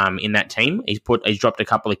watch in that team. He's dropped a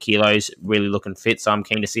couple of kilos, really looking fit, so I'm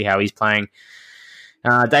keen to see how he's playing.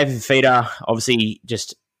 David Fifita, obviously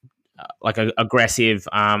just aggressive.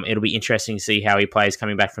 It'll be interesting to see how he plays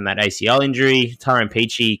coming back from that ACL injury. Tyrone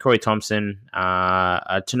Peachy, Corey Thompson,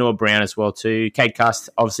 Tanua Brown as well too. Cade Cust,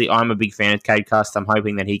 obviously I'm a big fan of Cade Cust. I'm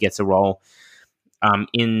hoping that he gets a role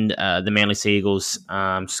in the Manly Sea Eagles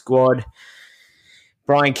squad.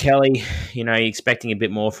 Brian Kelly, expecting a bit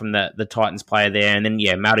more from the Titans player there. And then,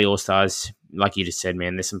 Maori All-Stars, like you just said,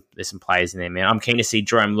 man, there's some players in there, man. I'm keen to see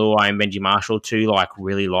Jerome Luai and Benji Marshall, two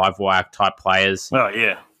really live wire type players. Oh,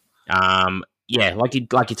 yeah. Like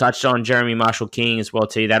you touched on, Jeremy Marshall-King as well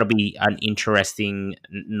too. That'll be an interesting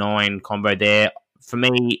 9 combo there. For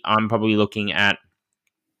me, I'm probably looking at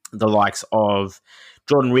the likes of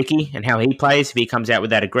Jordan Ricky and how he plays. If he comes out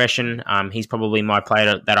with that aggression, he's probably my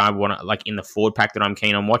player that I want in the forward pack that I'm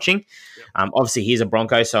keen on watching. Obviously, he's a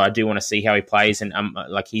Bronco, so I do want to see how he plays. And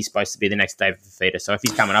he's supposed to be the next David Fifita. So if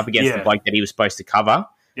he's coming up against the bloke that he was supposed to cover,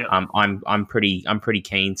 I'm pretty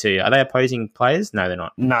keen to. Are they opposing players? No, they're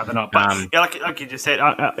not. No, they're not. But like you just said,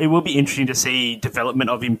 it will be interesting to see development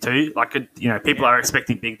of him too. People are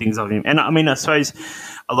expecting big things of him, and I suppose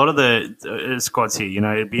a lot of the squads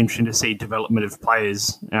here, it'd be interesting to see development of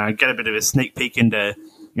players. Get a bit of a sneak peek into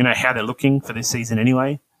how they're looking for this season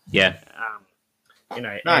anyway. Yeah.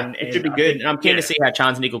 It should be good. And I'm keen to see how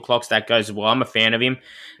Chance Nickel Clockstack goes as well. I'm a fan of him.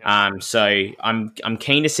 So I'm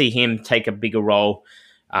keen to see him take a bigger role,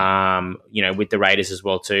 with the Raiders as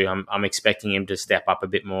well too. I'm expecting him to step up a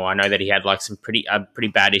bit more. I know that he had some pretty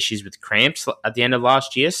bad issues with cramps at the end of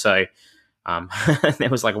last year. So there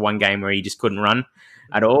was one game where he just couldn't run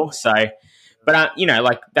at all. So, but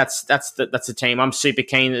that's the team. I'm super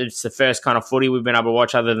keen. It's the first kind of footy we've been able to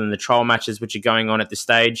watch other than the trial matches which are going on at this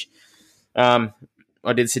stage.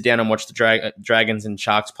 I did sit down and watch the Dragons and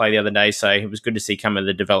Sharks play the other day, so it was good to see some of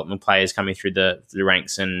the development players coming through the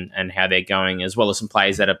ranks and how they're going, as well as some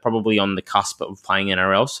players that are probably on the cusp of playing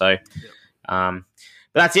NRL. So, but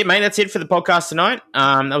that's it, mate. That's it for the podcast tonight.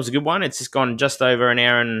 That was a good one. It's just gone just over an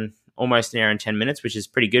hour and almost an hour and 10 minutes, which is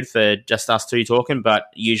pretty good for just us two talking. But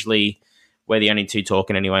usually we're the only two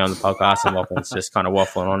talking anyway on the podcast, and Lachlan's just kind of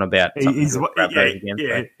waffling on about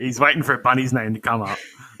something. He's waiting for Bunny's name to come up.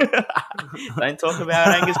 Don't talk about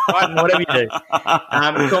Angus Crichton, whatever you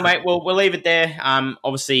do. Cool, mate. We'll leave it there.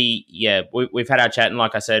 Obviously, yeah, we've had our chat, and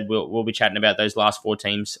like I said, we'll be chatting about those last 4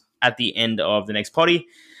 teams at the end of the next potty.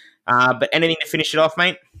 But anything to finish it off,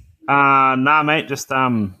 mate? Nah, mate. Just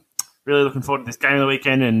really looking forward to this game of the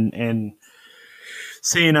weekend and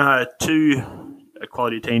seeing 2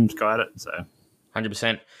 quality teams go at it. So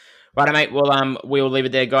 100%. Righto, mate. Well, we'll leave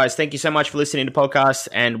it there, guys. Thank you so much for listening to the podcast,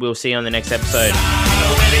 and we'll see you on the next episode.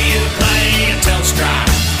 Whether you play a Telstra,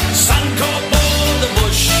 Suncorp or the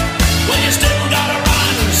Bush, well, you still gotta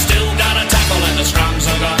run, still gotta tackle, and the Scrums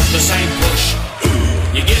have got the same push.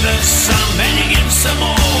 You give us some and you give some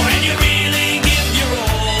more.